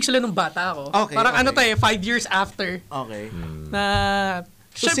 Nakakasabik sila nung bata ako. Okay, Parang okay. ano tayo, 5 years after Okay. na...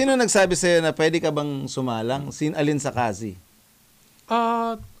 So sino nagsabi sa'yo na pwede ka bang sumalang? Alin sa Kazi?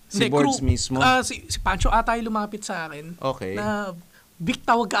 Si Boards mismo? Si Pancho ata yung lumapit sa akin. Okay. Na, Vic,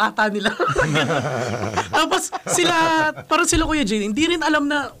 tawag ka ata nila. Tapos parang sila Kuya Jay, hindi rin alam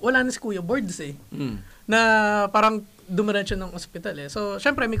na wala na si Kuya Boards eh. Na parang dumaran siya ng ospital eh. So,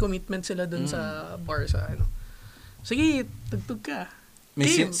 syempre may commitment sila dun sa bar sa ano. Sige, tugtog ka. May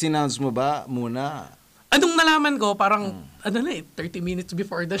Game. sinounce mo ba muna? Anong nalaman ko, parang, 30 minutes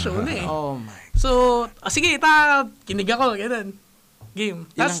before the show na eh. Oh my. So, sige, kinig ako, ganun. Game.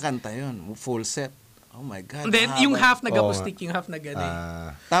 Ilang kanta yun? Full set? Oh my God. And then, yung half nag-acoustic, yung half nag-ano eh.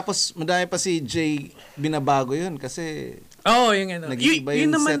 Tapos, madami pa si Jay binabago yun kasi Yung ano. nag-iiba Yun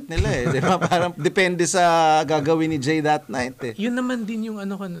yung naman, set nila eh. Di ba? Parang depende sa gagawin ni Jay that night eh. yun naman din yung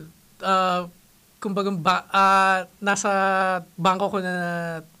ano ko, kumbaga, nasa bangko ko na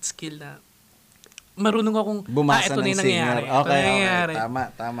skill na marunong akong, Bumasa ito na ng yung singer. nangyayari. Ito na Okay. nangyayari.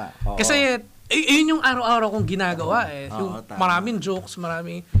 Tama. Oo. Kasi, yun yung araw-araw kong ginagawa eh. Yung Oo, tama. maraming jokes,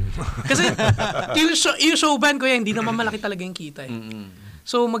 Kasi, yung show band ko yan, hindi naman malaki talaga yung kita eh.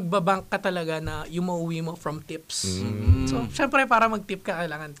 So, magbabank ka talaga na yung mauwi mo from tips. So, syempre, para mag-tip ka,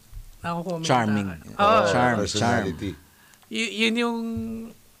 kailangan nakukomment Charming. Charm. Personality. Yun yung,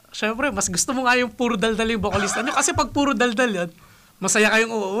 syempre, mas gusto mo nga yung puro daldal yung vocalista nyo. Kasi pag puro daldal yun, masaya kayong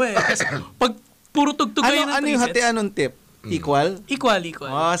uuwi. Kasi pag puro tugtog kayo ng Ano yung 3 sets, hatian ng tip? Equal? equal.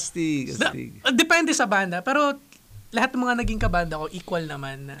 Astig. Depende sa banda. Pero lahat ng mga naging kabanda ko, equal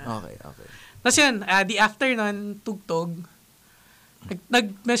naman. Okay. Tapos yan, the after nun, tugtog,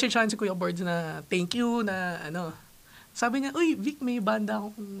 nag-message sa akin si Kuya Boards na thank you, na ano. Sabi niya, uy, Vic, may banda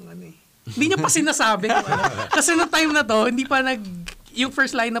ako kung ano eh. Hindi niya pa sinasabi kung ano. Kasi noong time na to, hindi pa yung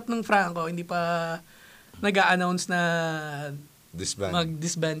first lineup ng Franco, hindi pa nag-a-announce na Disband.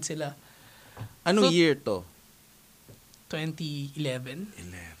 mag-disband sila. Anong So, year to? 2011.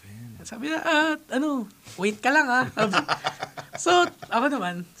 Sabi na, wait ka lang ha. So, ako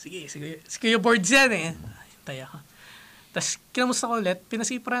naman, sige, si Kuya Boards yan eh. Hintay ako. Tapos, kinamusta ko ulit,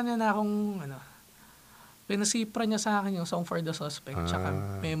 pinasipra niya sa akin yung Song for the Suspect,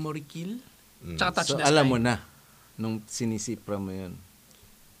 tsaka Memory Kill, tsaka Touch So, the alam Sky. mo na, nung sinisipra mo yun.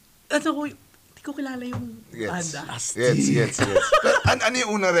 Hindi ko kilala yung banda. Gets. Pero, ano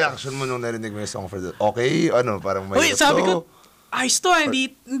yung unang reaction mo nung narinig mo yung Song for the... Okay? Ano, parang may... Uy, sabi ko, ayos to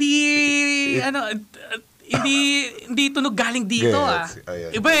hindi tunog galing dito Gets.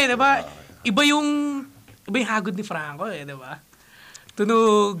 Ayan. Iba eh, diba? Iba yung hagod ni Franco eh, diba?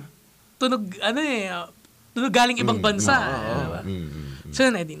 Tunog galing ibang bansa. Diba? So,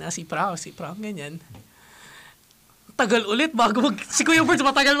 di na, si Prao, ganyan. Tagal ulit si Kuya Birds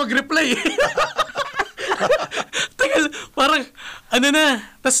matagal mag-reply. Tagal, parang,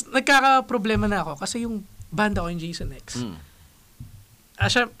 tas nagkaka-problema na ako kasi yung banda ko, yung Jason X,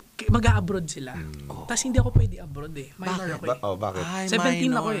 mag-a-abroad sila. Tas hindi ako pwede abroad eh. Minor ako eh. Bakit? 17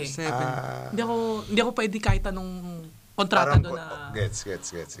 ako eh. Hindi ako pwede kahit anong kontrata Parang, doon na gets.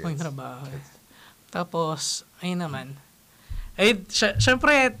 may trabaho. Tapos, ayun naman.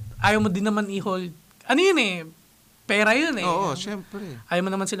 Syempre, ayaw mo din naman i-hold. Ano yun eh? Pera yun eh. Oo, syempre. Ayaw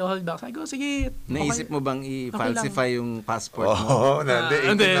mo naman sila hold back. Sabi ko, sige. Naisip mo bang i-falsify yung passport mo? Oo,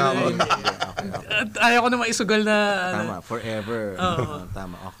 ikot na ako. At ayaw ko naman isugal na. Tama, forever. Oo.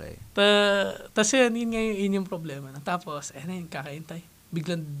 Tama, okay. Tapos yun yung problema. Tapos, kakaintay.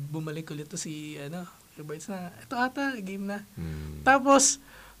 Biglang bumalik ulit to si, Roberts na, ito ata, game na. Tapos,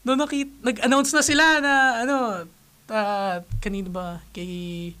 Doon nag-announce na sila na kanino ba?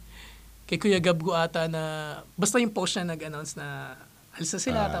 Kay Kuya Gabgo ata na basta yung post niya nag-announce na alis na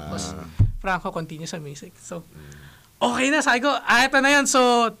sila tapos Franco continue sa music. So, okay na. Sabi ko, ito na yan.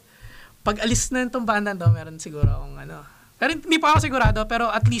 So, pag alis na itong banda to, meron siguro akong pero hindi pa ako sigurado, pero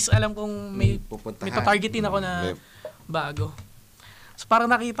at least alam kong may tatargetin ako na bago. So, parang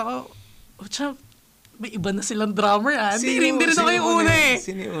nakita ko, may iba na silang drummer Hindi rin ako yung una eh.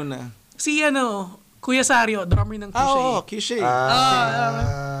 Sino yung una? Si Kuya Sario, drummer ng Chicosci. Oo, Chicosci.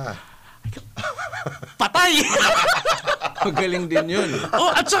 Patay! Magaling din yun.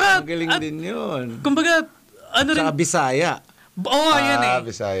 At saka... Magaling din yun. Kumbaga, Saka Bisaya. Yan eh.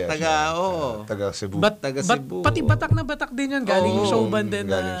 Bisaya. Taga Cebu. Taga Cebu. Pati Batak na Batak din yun. Galing show band din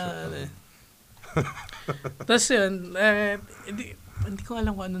Tapos yun, hindi ko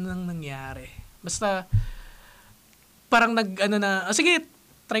alam kung ano nang nangyari. Basta, parang sige,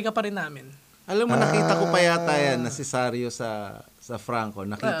 try ka pa rin namin. Alam mo, nakita ko pa yata yan na si Sario sa Franco.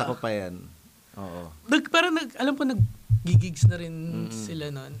 Nakita ko pa yan. Oo. Alam ko, nag-gigs na rin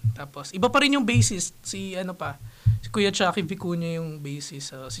sila noon. Tapos, iba pa rin yung bassist. Si Kuya Chucky Vicuña yung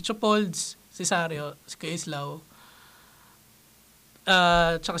bassist. Si Chopolds, si Sario, si Kuya Islao.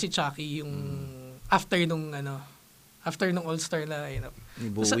 Tsaka si Chucky yung after nung All-Star na lineup.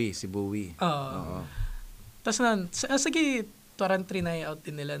 Si Bowie. Oo. Tapos sige, parang trinay out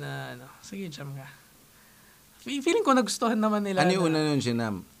din nila na sige, jam ka. Feeling ko nagustuhan naman nila. Ano yung una nun,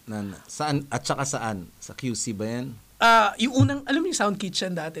 Jinam? Saan? At saka saan? Sa QC ba yan? Yung unang, alam mo yung Sound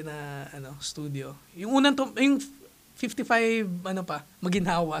Kitchen dati na studio. Yung unang, yung 55,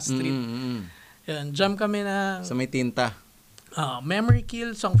 Maginhawa Street. Yan, jam kami na... Sa may tinta. Memory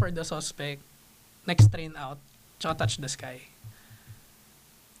Kill, Song for the Suspect, Next Train Out, tsaka Touch the Sky.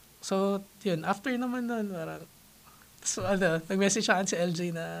 So, yun. After naman nun, parang... So, nag-message sa akin si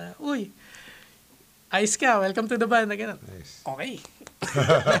LJ na, uy, ayos ka, welcome to the band. Na ganun. Nice. Okay.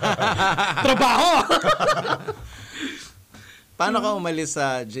 Trabaho! Paano ka umalis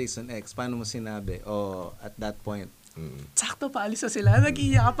sa Jason X? Paano mo sinabi? At that point? Sakto, paalis na sila.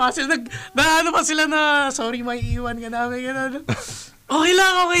 Nag-iiyak pa sila. Pa sila na, sorry, may iwan ka namin. Ganun. Okay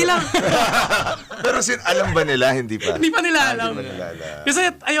lang. Pero alam ba nila? Hindi pa. Hindi pa nila alam. Hindi pa nila alam. Kasi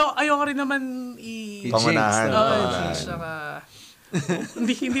ayoko rin naman Pangunahan.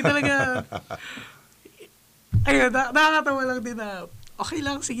 Hindi talaga. Ayun, nakakatawa lang din na, okay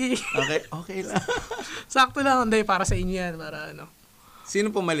lang, sige. Okay lang. Sakto lang, hindi, para sa inyo yan. Para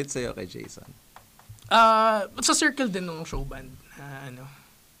Sino pumalit sa'yo kay Jason? Sa circle din ng show band. And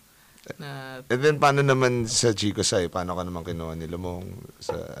then, paano naman sa Chicosci? Paano ka naman kinuha nila mo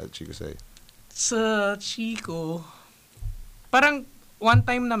sa Chicosci? Sa Chico, parang one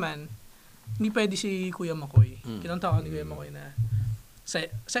time naman, hindi pwede si Kuya Makoy. Kinunta ko ni Kuya Makoy na,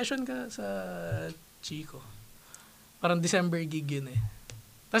 session ka sa Chico. Parang December gig yun eh.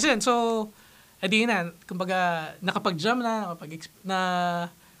 Tapos yun, so, edi na, kumbaga, nakapag-jam na,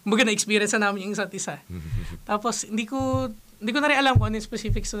 kumbaga na-experience na namin yung isa't isa. Tapos, hindi ko na rin alam kung ano yung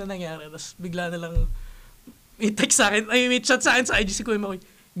specifics na nangyari. Tapos, bigla na lang, may text sa akin, may chat sa akin sa IG si Kuya Makoy.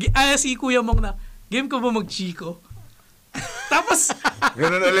 Si Kuya Mong na, game ko ba mag-Chico? Tapos,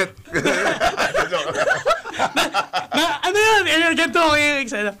 ganun ulit. ano yun? Ganito ako yung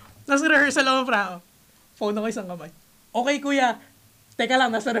excited. Nasa rehearsal ako, Franco. Phone ako isang kamay. Okay, Kuya. Teka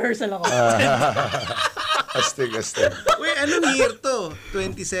lang, nasa rehearsal ako. Astig. Wait, anong year to?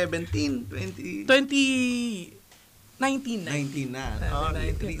 2017? 19 na. 19 na.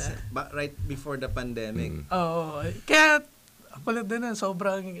 19 na. Right before the pandemic. Oo. Kaya, pala din na,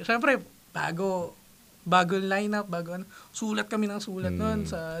 sobrang, syempre, bago lineup, sulat kami ng sulat noon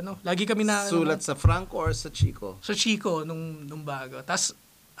sa, lagi kami na, sulat sa Franco or sa Chico? Sa Chico, nung bago. Tapos,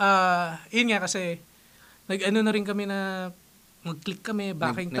 yun nga kasi, na rin kami na, mag-click kami,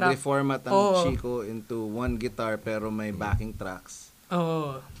 backing track. Nag-reformat ang Chico into one guitar pero may backing tracks.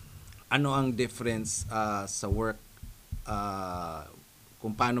 Oo. Ano ang difference sa work,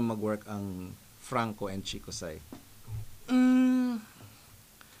 kung paano mag-work ang Franco and Chicosci?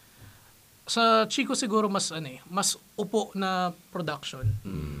 Sa Chico siguro mas upo na production.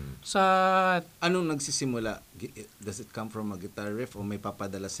 Sa anong nagsisimula? Does it come from a guitar riff o may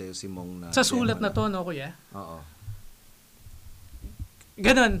papadala sa'yo si Mong na sa sulat na to, no, Kuya? Oo.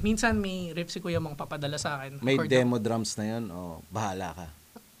 Ganon, minsan may riff si Kuya Mong papadala sa akin. May demo drums na yun o bahala ka?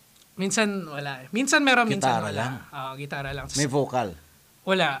 Minsan wala. Minsan meron, minsan Gitara wala. lang? Gitara lang. May vocal?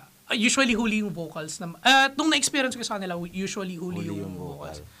 Wala. Usually huli yung vocals. Nung na-experience ko sa kanila, usually huli yung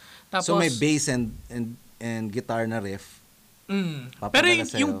vocals. Tapos, so may bass and guitar na riff Pero Papadala yung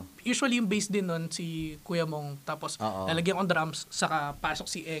sa'yo. usually yung bass din nun, si Kuya Mong, tapos Oo. lalagyan ko ng drums, saka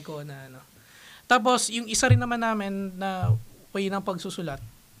pasok si Echo na ano. Tapos yung isa rin naman namin na way ng pagsusulat,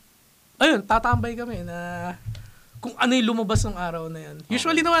 ayun, tatambay kami na kung ano yung lumabas ng araw na yun.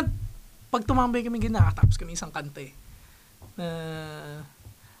 Usually naman, pag tumambay kami, ginakatapos kami isang kante.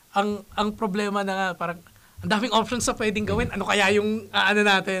 Ang problema na nga, parang ang daming options sa pwedeng gawin. Ano kaya yung ano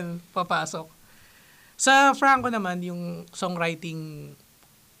natin, papasok. Sa Franco naman, yung songwriting,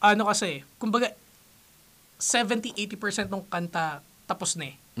 ano kasi, kumbaga, 70-80% ng kanta tapos na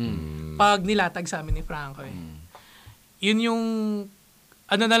eh. Pag nilatag sa amin ni Franco eh. Yun yung,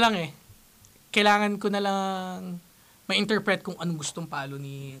 ano na lang eh, kailangan ko na lang ma-interpret kung anong gustong palo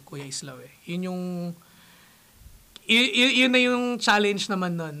ni Kuya Islaw eh. Yun na yung challenge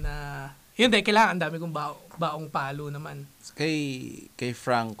naman nun na, yun dahil kailangan, ang dami kong baong palo naman. Kay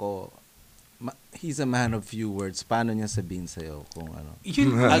Franco, he's a man of few words. Paano niya sabihin sa'yo kung ano?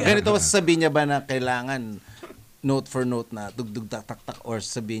 Ganito ba sasabihin niya ba na kailangan note for note na dugdug tak tak tak, or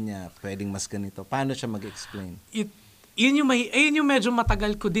sabihin niya pwedeng mas ganito? Paano siya mag-explain? Yun yung medyo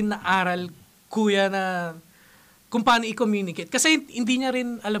matagal ko din na aral, kuya, na kung paano i-communicate. Kasi hindi niya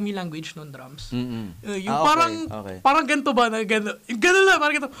rin alam yung language ng drums. Yung parang ganito ba na gano'n. Gano'n lang,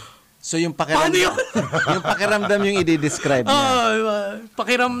 parang ganito. So yung pakiramdam, yung pakiramdam yung i-describe niya.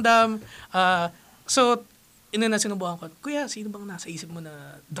 Pakiramdam. So, sinubukan ko, Kuya, sino bang nasa isip mo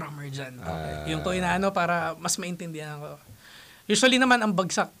na drummer dyan? Okay. Yung ko inaano para mas maintindihan ko. Usually naman ang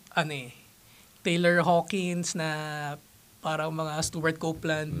bagsak, Taylor Hawkins na parang mga Stuart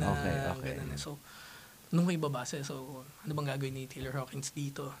Copeland na ganun. So, nung may babase, so ano bang gagawin ni Taylor Hawkins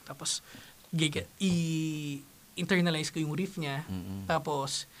dito? Tapos, i-internalize ko yung riff niya.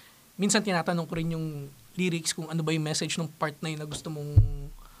 Tapos, minsan tinatanong ko rin yung lyrics kung ano ba yung message ng part na yun na gusto mong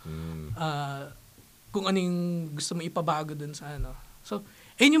kung ano yung gusto mong ipabago dun sa ano. So,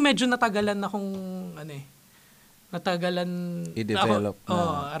 ayun yung medyo natagalan na kung i-develop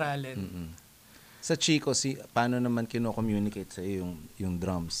na aralin. Sa Chicosci, paano naman kino-communicate sa iyo yung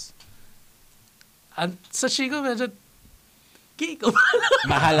drums? Sa Chico, medyo Kiko.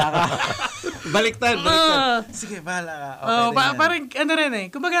 Bahala ka. Baliktad. Sige, bahala ka. Okay, parang rin eh.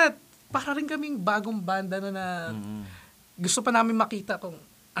 Kumbaga, para rin kaming bagong banda na gusto pa namin makita kung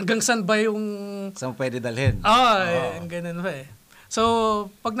hanggang saan ba yung... Saan pwede dalhin? Ganun pa eh. So,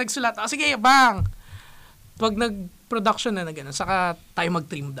 pag nagsulat, sige, bang! Pag nag-production na gano'n, saka tayo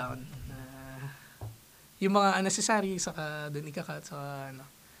mag-trim down. Yung mga unnecessary, saka dun ikakat, saka ano.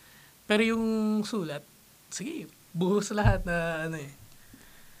 Pero yung sulat, sige, buhos lahat na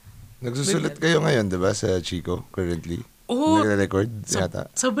Nagsusulat kayo ngayon, di ba, sa Chico, currently? Oo. Nagre-record yata?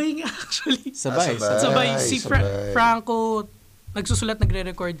 Sabay nga, actually. Sabay. Si Franco, nagsusulat,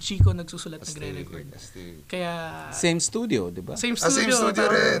 nagre-record. Chico, nagsusulat, nagre-record. Kaya... Same studio, di ba? Same studio. Same studio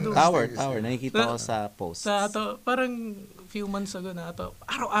rin. Tower. Nakikita ko sa post. Parang few months ago na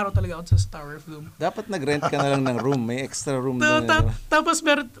araw-araw talaga ako sa Tower of Doom. Dapat nag-rent ka na lang ng room. May extra room doon. Tapos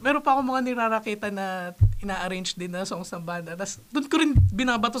meron pa ako mga nirarakita na ina-arrange din na songs ng banda. Tapos doon ko rin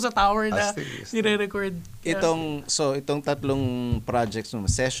binabato sa tower na nire-record. Itong tatlong projects mo,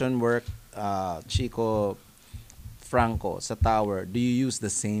 session work, Chico, Franco, sa tower, do you use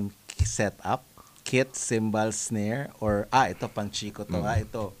the same setup? Kit, cymbal, snare? Or, ito pang Chico to.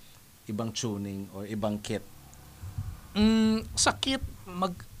 Ito, ibang tuning or ibang kit? Sa kit,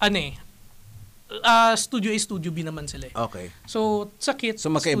 Studio A, Studio B naman sila eh. Okay. So, sa kit,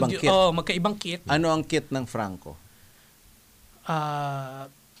 magkaibang kit? magkaibang kit. Ano ang kit ng Franco?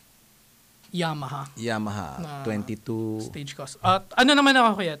 Yamaha. 22... Stage cost. Ano naman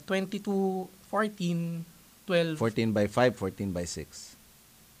ako kaya? 22, 14, 12. 14 by 5, 14 by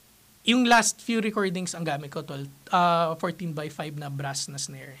 6. Yung last few recordings ang gamit ko, 14 by 5 na brass na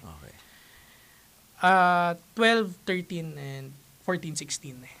snare. Okay. 12, 13, and 14,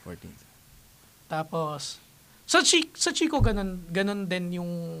 16 eh. 14. Tapos, sa Chico, ganun din yung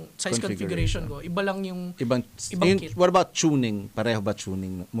size configuration ko. Iba lang yung ibang kit. What about tuning? Pareho ba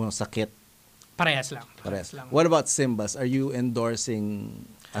tuning mo sa kit? Parehas lang. What about cymbals? Are you endorsing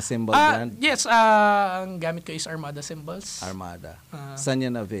a cymbal brand? Yes, ang gamit ko is Armada cymbals. Armada. Saan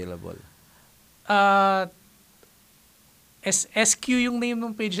yan available? SQ yung name ng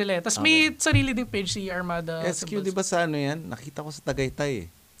page nila. Tapos may sarili ding page si Armada SQ, di ba sa ano yan? Nakita ko sa Tagaytay eh.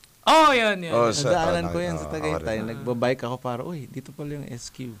 Yan. Nadaanan ko yan sa Tagaytay. Nagbabike ako para, dito pala yung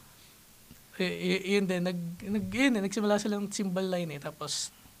SQ. Yun din. Nagsimula silang cymbal line eh.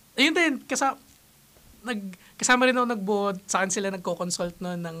 Tapos, yun din. Kasama rin ako nagbuod. Saan sila nagko-consult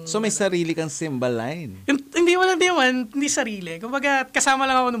noon ng... So may sarili kang cymbal line? Hindi sarili. Kumbaga, kasama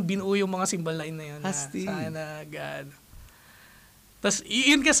lang ako nung binuo yung mga cymbal line na yun. Hasti. Tas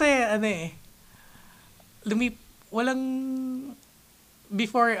yun kasi, walang,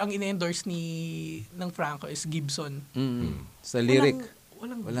 before ang in-endorse ng Franco is Gibson. Sa lyric,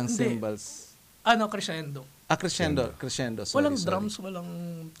 Walang hindi. cymbals. Crescendo. Crescendo. Walang Sorry. drums, walang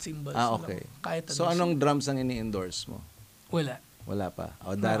cymbals. Okay. Kahit So, anong drums ang ini-endorse mo? Wala. Wala pa.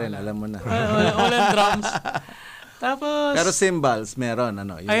 Darren, alam mo na. Walang drums. Tapos, Pero cymbals, meron.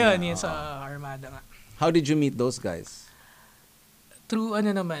 yun sa Armada nga. How did you meet those guys? Through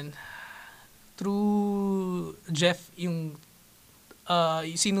Jeff, yung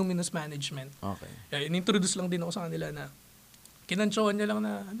Sinuminous Management. Okay. In-introduce lang din ako sa kanila na kinantsohan niya lang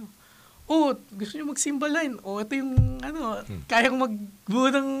na gusto niyo mag-cymbal line. Ito yung kaya kong magbuo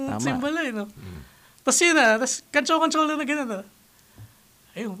ng cymbal line. Tapos yun tapos kantso-kantso lang na gano'n.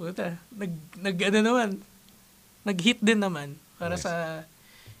 Ayun, puta. Nag-hit din naman para sa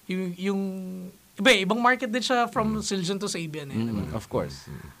yung ibang market din siya from Siljan to Sabian. Diba? Of course.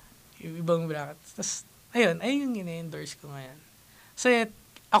 Yung ibang bracket. Tapos, ayun yung ina-endorse ko ngayon. Kasi,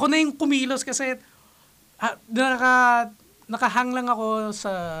 ako na yung kumilos kasi nakahang lang ako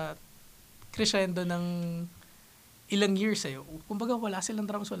sa crescendo ng ilang years Kumbaga, wala silang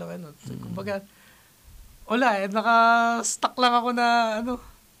drums, wala Kumbaga, wala naka-stuck lang ako na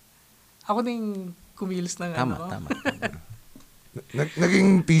ako na yung kumilos ng Tama.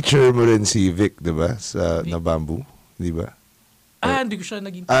 Naging teacher mo rin si Vic, di ba? Na Bamboo, di ba? Hindi ko siya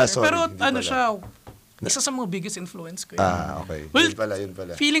naging teacher. Sorry, pero hindi pala. siya, isa sa mga biggest influence ko. Okay. Well, Yun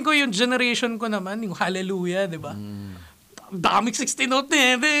pala. Feeling ko yung generation ko naman, yung Hallelujah, di ba? Daming 16 note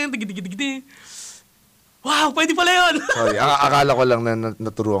na Wow, pwede pala yun! Sorry, akala ko lang na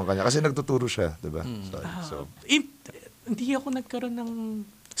naturuan ka niya. Kasi nagtuturo siya, di ba? Sorry. Hindi ako nagkaroon ng...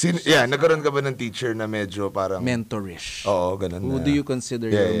 nagkaroon ka ba ng teacher na medyo parang... Mentorish. Oo, ganun Who na. do you consider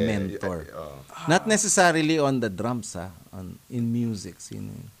your mentor? Not necessarily on the drums, in music.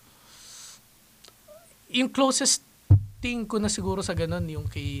 Sino yun? Yung closest thing ko na siguro sa ganun, yung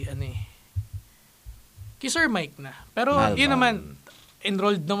kay Sir Mike na. Pero yun naman,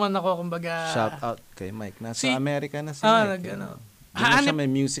 enrolled naman ako, kumbaga... Shout out kay Mike. Nasa Amerika na si Mike. Siya, may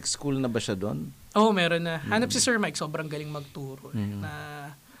music school na ba siya doon? Oo, meron na. Hanap si Sir Mike, sobrang galing magturo.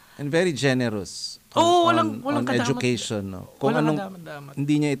 And very generous walang on kadamat. education. No? Kung Walang anong, kadamat.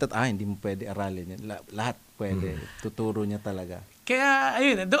 hindi niya hindi mo pwede aralin yan. Lahat pwede. Tuturo niya talaga. Kaya,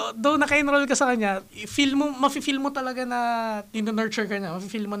 ayun, do naka-enroll ka sa kanya, mafe-feel mo talaga na nurture ka niya.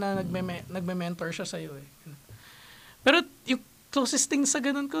 Mafe-feel mo na nagme-mentor siya sa'yo. Pero yung closest thing sa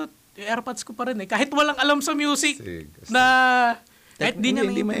ganun ko, yung AirPods ko pa rin. Kahit walang alam sa music, kahit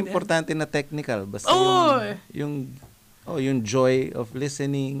hindi importante na technical. Basta yung joy of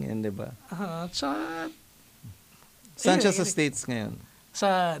listening, and diba? Saan siya sa States ngayon?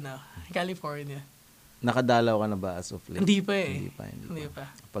 Sa, California. Nakadalaw ka na ba as of late? Hindi pa. Hindi pa.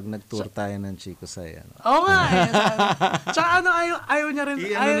 Pag nag-tour tayo ng Chicosci, Oo nga Tsaka ayaw niya rin.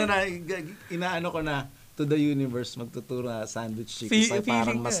 Inaano ko na to the universe, magtuturo na sandwich Chicosci.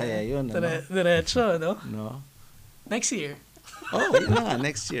 Parang masaya yun. Diretso, no? No? Next year. Yun na nga,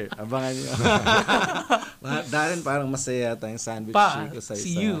 next year. Abangan nyo. Darren, parang masaya tayong sandwich Chicosci.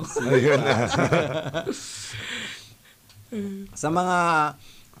 See you. Ayun na. Sa mga...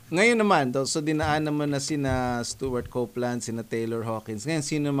 Ngayon naman, so dinaan naman na sina Stuart Copeland, sina Taylor Hawkins. Ngayon,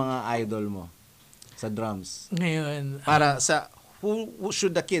 sino mga idol mo sa drums? Ngayon. Para sa, who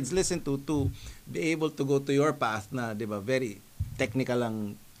should the kids listen to be able to go to your path na, di ba, very technical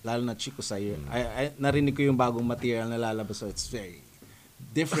lang, lalo na Chicosci. Narinig ko yung bagong material na lalabas, so it's very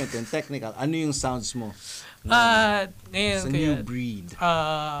different and technical. Ano yung sounds mo? Ngayon, sa new breed.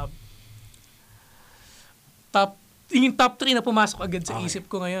 Yung top 3 na pumasok agad sa isip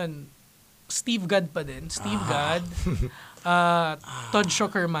ko ngayon, Steve Gadd pa din. Steve Gadd, Todd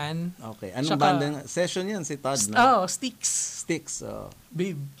Sugarman. Okay. Anong banda? Session yan si Todd, no? Sticks. Sticks,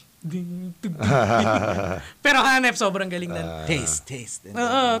 Babe. Pero hanep, sobrang galing na. Taste.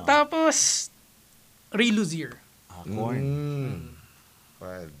 Tapos, Ray Luzier. Corn.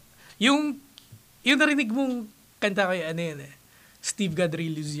 Yung narinig mong kanta ko Steve Gadd,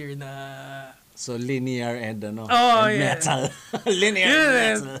 Ray Luzier na... So, linear and metal.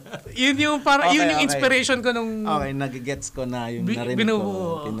 Linear and metal. Yun yung yung inspiration ko nung... Okay, nag-gets ko na yung narinig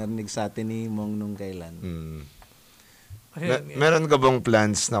ko. Pinarinig sa atin ni Mong nung kailan. Meron ka bang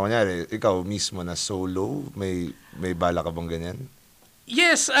plans na, kunyari, ikaw mismo na solo? May bala ka bang ganyan?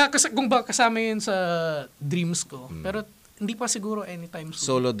 Yes, kung ba kasama yun sa dreams ko. Pero hindi pa siguro anytime soon.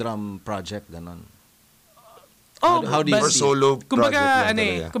 Solo drum project, ganon. How do you see? Solo project lang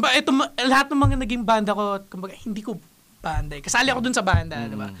talaga. Kumbaga, lahat ng mga naging banda ko, kumbaga, hindi ko banda. Kasali ako dun sa banda,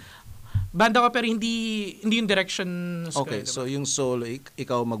 di ba? Banda ko pero hindi yung direction ko. Okay, diba? so yung solo,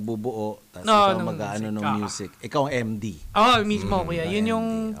 ikaw magbubuo, tapos No, ikaw ng mag-ano music. ng music. Ikaw ang MD. Mismo kuya. Yun yung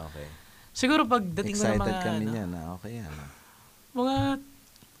Okay. siguro pagdating ko ng Excited mga kami niyan. Okay yan. mga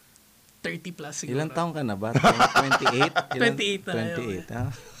 30 plus siguro. Ilang taong ka na ba? 28? 28 na. 28, ha?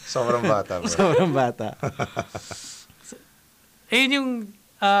 Sobrang bata pa. Sobrang bata. Ayun yung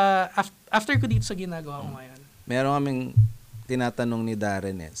after ko dito sa ginagawa ko ngayon. Meron kaming tinatanong ni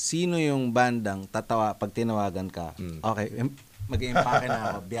Darren sino yung bandang pag tinawagan ka? Okay, mag-iimpake na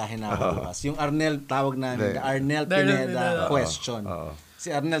ako, biyahe na ako bukas. Yung Arnel, tawag namin, the Arnel Pineda question. Si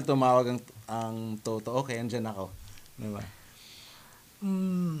Arnel tumawag ang Toto, okay, andyan ako. Diba?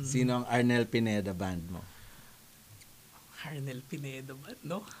 Sino ang Arnel Pineda band mo? Arnel Pineda ba?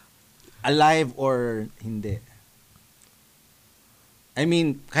 No? Alive or hindi? I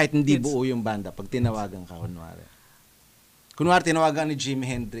mean, kahit hindi buo yung banda, pag tinawagan ka, kunwari tinawagan ni Jimi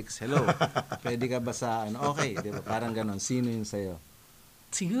Hendrix, hello, pwede ka ba sa, okay, di ba? Parang ganon, sino yung sa'yo?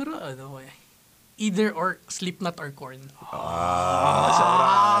 Siguro, either or Slipknot or Korn.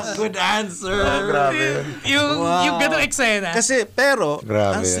 Good answer! Grabe. Yung ganong eksena. Kasi, pero,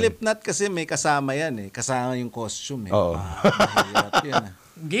 Grabe ang yan. Slipknot kasi may kasama yan kasama yung costume Oo. Mahirap yan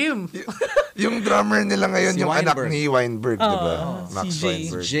Game. Yung drummer nila ngayon, Si yung anak Weinberg. ni Weinberg, di ba? Max si Jay.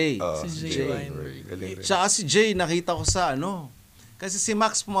 Weinberg. Jay. Oo, Si Jay Jay Weinberg. Galing rin. Tsaka si Jay, nakita ko sa kasi si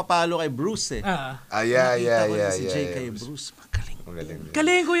Max pumapalo kay Bruce Yeah. Nakita ko rin si Jay kay Bruce. Magaling. Magaling din.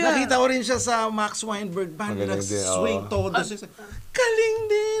 Galing ko yan. Nakita ko rin siya sa Max Weinberg band. Magaling din, Swing oo. todo. Galing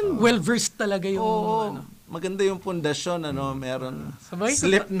din. Well-versed talaga yung Oo. Maganda yung pundasyon, meron. Sabay ko-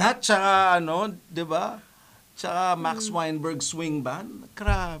 Slipknot, tsaka di ba? Tsaka Max Weinberg swing band.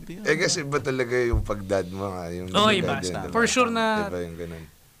 Grabe yun. Kasi iba talaga yung pagdad mo nga. Yung iba. din, diba? For sure na Iba yung ganun.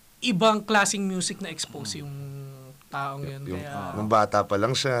 ibang klaseng music na expose yung taong yun. Yung, Kaya, nung bata pa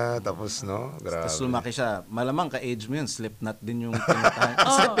lang siya, tapos grabe. Tapos lumaki siya. Malamang ka-age mo yun, Slipknot din yung pinuntahan.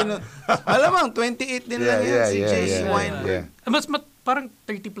 Kasi malamang 28 din lang yan si Jay Weinberg. parang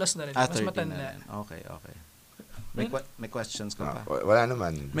 30 plus na rin. Mas 30 matanda. na rin. Okay. May questions ka pa? Wala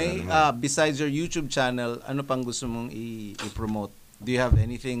naman. May, besides your YouTube channel, ano pang gusto mong i-promote? Do you have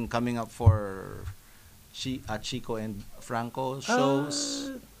anything coming up for Chico and Franco?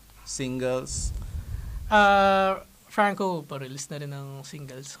 Shows? Singles? Franco, pa-release na rin ng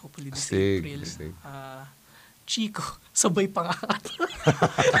singles. Hopefully this Astig, April. astig. Chico, sabay pa nga.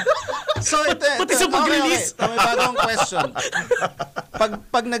 So, Pati sa pag-release. Okay. May bagong question.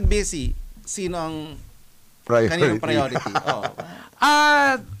 Pag nag-busy, sino ang kanino priority?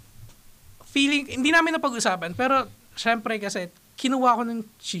 Feeling, hindi namin napag-usapan, pero syempre kasi, kinuha ko ng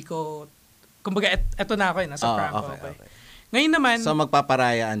Chico, kumbaga, eto na ako nasa Franco. Okay. Ngayon naman, So,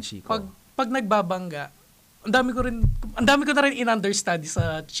 magpaparayaan, Chico. pag nagbabangga, ang dami ko na rin in-understudy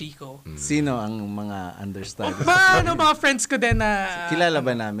sa Chico. Sino ang mga understudies? Mga friends ko din na... Kilala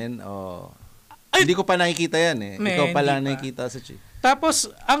ba namin? Hindi ko pa nakikita yan Ikaw pala hindi pa. nakikita sa Chico. Tapos,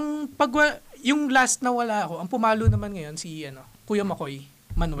 yung last na wala ako, ang pumalo naman ngayon si Kuya Makoy,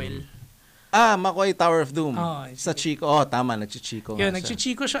 Manuel. Makoy Tower of Doom. Sa Chico. Tama, nagchichiko nga Yun, siya.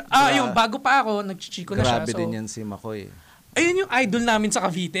 nagchichiko siya. Yung bago pa ako, nagchichiko na siya. Grabe din yan si Makoy. Ayun yung idol namin sa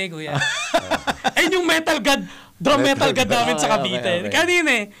Cavite, kuya. Ayun yung metal god namin sa Cavite. Okay.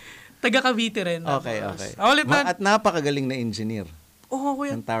 Kanina taga Cavite rin. Okay. Ulit na. At napakagaling na engineer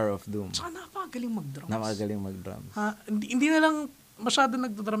Kuya. ng Tower of Doom. Tsaka napakagaling mag-drums. Napakagaling mag-drums. Hindi na lang masyado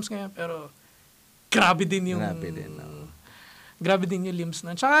nagdo-drums ngayon, pero grabe din yung... Grabe din yung limbs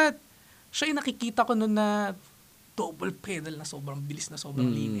na. Tsaka, siya yung nakikita ko noon na double pedal na sobrang bilis na sobrang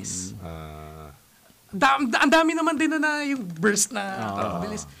linis. Ang dami naman din na yung burst na parang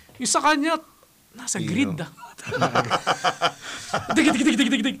bilis. Yung sa kanya, nasa grid.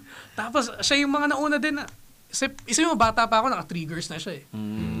 Dig. Tapos, siya yung mga nauna din na, isa yung bata pa ako, naka-triggers na siya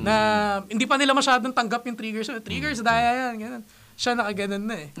Na, hindi pa nila masyadong tanggap yung triggers. Triggers, daya yan. Ganun. Siya nakaganon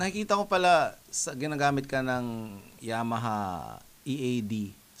na Nakikita ko pala, ginagamit ka ng Yamaha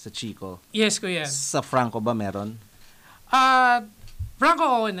EAD sa Chico. Yes, kuya. Sa Franco ba meron? Franco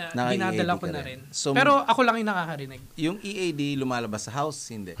ako na, Naka-EAD dinadala ko ka na rin. rin. So, pero ako lang yung nakakarinig. Yung EAD lumalabas sa house?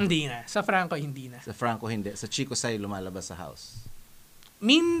 Hindi. Hindi na. Sa Franco, hindi na. Sa Franco hindi. Sa Chico Sai lumalabas sa house.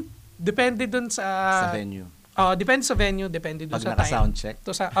 Depende dun sa... Sa venue. Depende sa venue, depende dun Pag sa time. naka-sound check?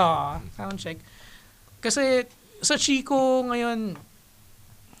 Sound check. Kasi sa Chico ngayon,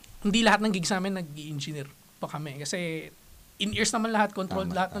 hindi lahat ng gigs namin nag-i-engineer pa kami. Kasi in-ears naman lahat,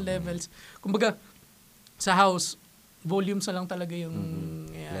 controlled lahat ng levels. Kumbaga, sa house, volumes na lang talaga yung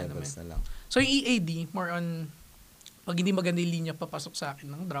levels na lang. So yung EAD, more on, pag hindi maganda yung linya papasok sa akin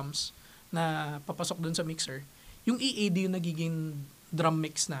ng drums, na papasok dun sa mixer, yung EAD yung nagiging drum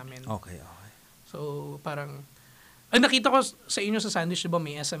mix namin. Okay. So, parang, nakita ko sa inyo sa sandwich, diba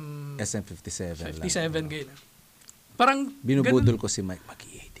may SM57 57, ganyan. Parang, binubudol ko si Mike,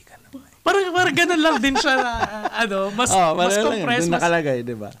 mag-80 ka na, Mike. Parang ganun lang din siya na, mas compressed. Doon nakalagay,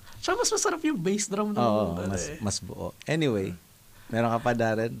 di ba? Siya mas masarap yung bass drum. Mas buo. Anyway, meron ka pa,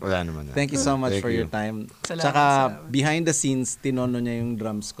 Darren? Wala naman. Thank you so much for your time. Tsaka, behind the scenes, tinono niya yung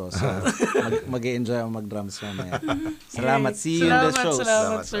drums ko. So, mag-e-enjoy ako mag-drums mamaya. Salamat. See you in the shows.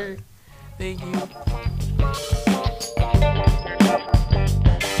 Salamat, sir. Thank you.